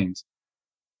other things.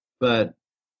 But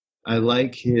I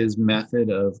like his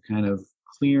method of kind of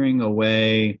clearing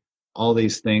away all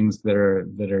these things that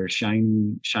are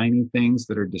shiny things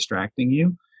that are distracting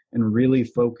you, and really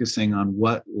focusing on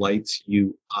what lights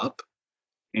you up,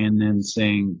 and then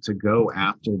saying to go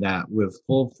after that with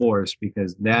full force,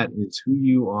 because that is who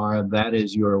you are. That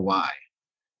is your why.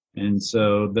 And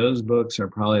so those books are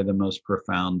probably the most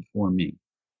profound for me.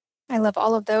 I love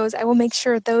all of those. I will make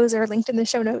sure those are linked in the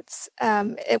show notes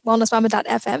at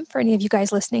wellnessmama.fm for any of you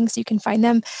guys listening, so you can find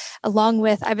them, along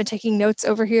with, I've been taking notes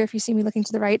over here, if you see me looking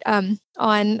to the right,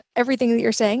 on everything that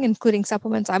you're saying, including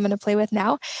supplements I'm going to play with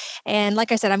now. And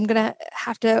like I said, I'm going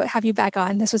to have you back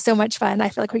on. This was so much fun. I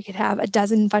feel like we could have a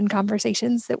dozen fun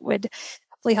conversations that would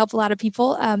hopefully help a lot of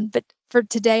people. But for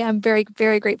today, I'm very,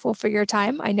 very grateful for your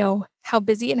time. I know how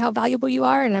busy and how valuable you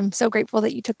are, and I'm so grateful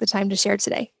that you took the time to share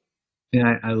today.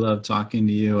 Yeah, I love talking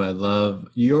to you. I love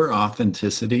your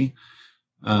authenticity.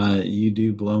 You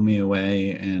do blow me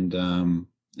away, and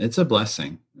it's a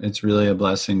blessing. It's really a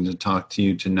blessing to talk to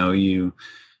you, to know you,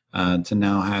 to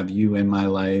now have you in my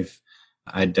life.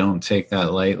 I don't take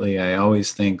that lightly. I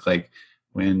always think, like,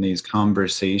 when these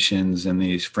conversations and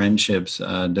these friendships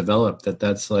develop,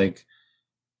 that's like,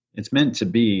 it's meant to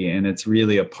be, and it's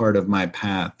really a part of my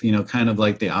path. You know, kind of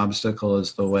like the obstacle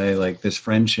is the way, like this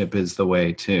friendship is the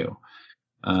way too.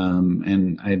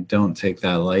 And I don't take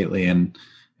that lightly, and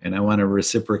I want to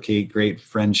reciprocate great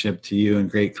friendship to you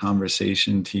and great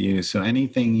conversation to you. So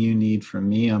anything you need from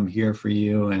me, I'm here for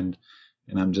you, and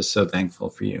I'm just so thankful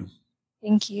for you.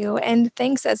 Thank you. And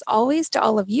thanks as always to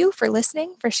all of you for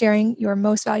listening, for sharing your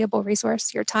most valuable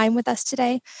resource, your time with us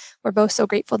today. We're both so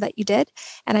grateful that you did.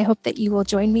 And I hope that you will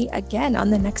join me again on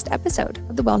the next episode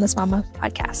of the Wellness Mama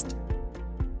podcast.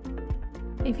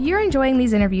 If you're enjoying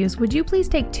these interviews, would you please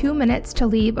take 2 minutes to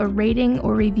leave a rating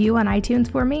or review on iTunes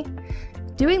for me?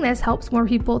 Doing this helps more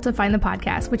people to find the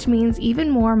podcast, which means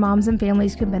even more moms and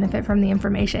families can benefit from the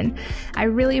information. I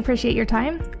really appreciate your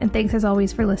time, and thanks as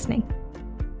always for listening.